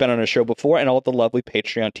anyone who's been on our show before and all the lovely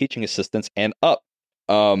Patreon teaching assistants and up.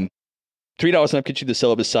 $3 and up gets you the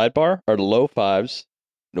syllabus sidebar or the low fives.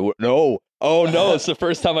 No. Oh, no, it's the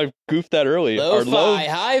first time I've goofed that early. Lo-fi,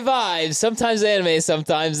 high vibes, sometimes anime,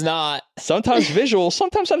 sometimes not. Sometimes visual,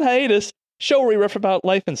 sometimes on hiatus. Show where we riff about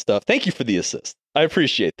life and stuff. Thank you for the assist. I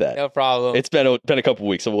appreciate that. No problem. It's been a couple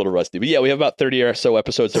weeks. I'm a little rusty. But yeah, we have about 30 or so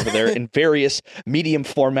episodes over there in various medium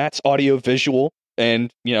formats, audio, visual,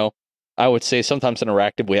 and, I would say sometimes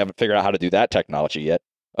interactive. We haven't figured out how to do that technology yet.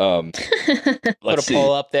 Put a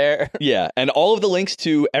poll up there. Yeah, and all of the links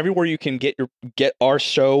to everywhere you can get our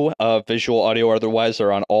show, visual, audio, or otherwise,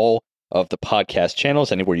 are on all of the podcast channels,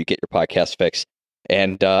 anywhere you get your podcast fix.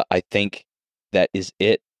 And I think that is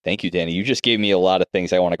it. Thank you, Danny. You just gave me a lot of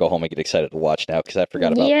things I want to go home and get excited to watch now because I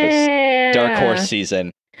forgot about this Dark Horse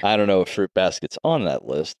season. I don't know if Fruit Basket's on that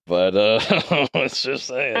list, but let's just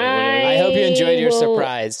say. I hope you enjoyed your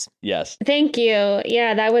surprise. Yes. Thank you.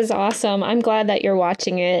 Yeah, that was awesome. I'm glad that you're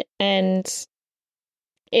watching it. And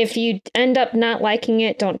if you end up not liking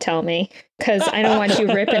it, don't tell me because I don't want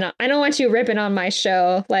you ripping. I don't want you ripping on my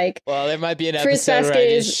show. Like, well, there might be an episode where I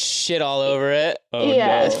just shit all over it. Oh,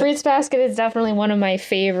 yeah, no. Fruits Basket is definitely one of my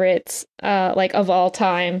favorites. Of all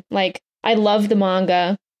time. Like, I love the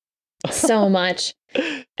manga so much.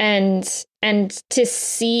 And to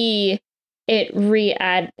see it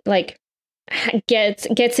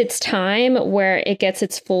gets its time where it gets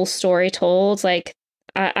its full story told. Like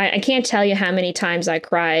I can't tell you how many times I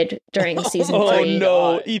cried during season 3. Oh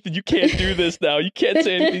no, Ethan, you can't do this now. You can't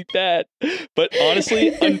say anything bad. But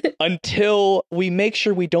honestly, until we make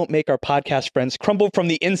sure we don't make our podcast friends crumble from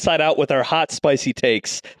the inside out with our hot, spicy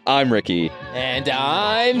takes, I'm Ricky. And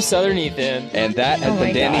I'm Southern Ethan. And that has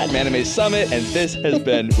been Danny from Anime Summit, and this has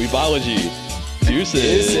been Weebology.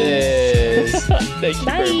 Deuces. Thank you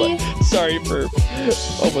very much. Sorry for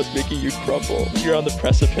almost making you crumble. You're on the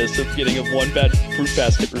precipice of getting a one bad Fruit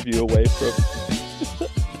Basket review away from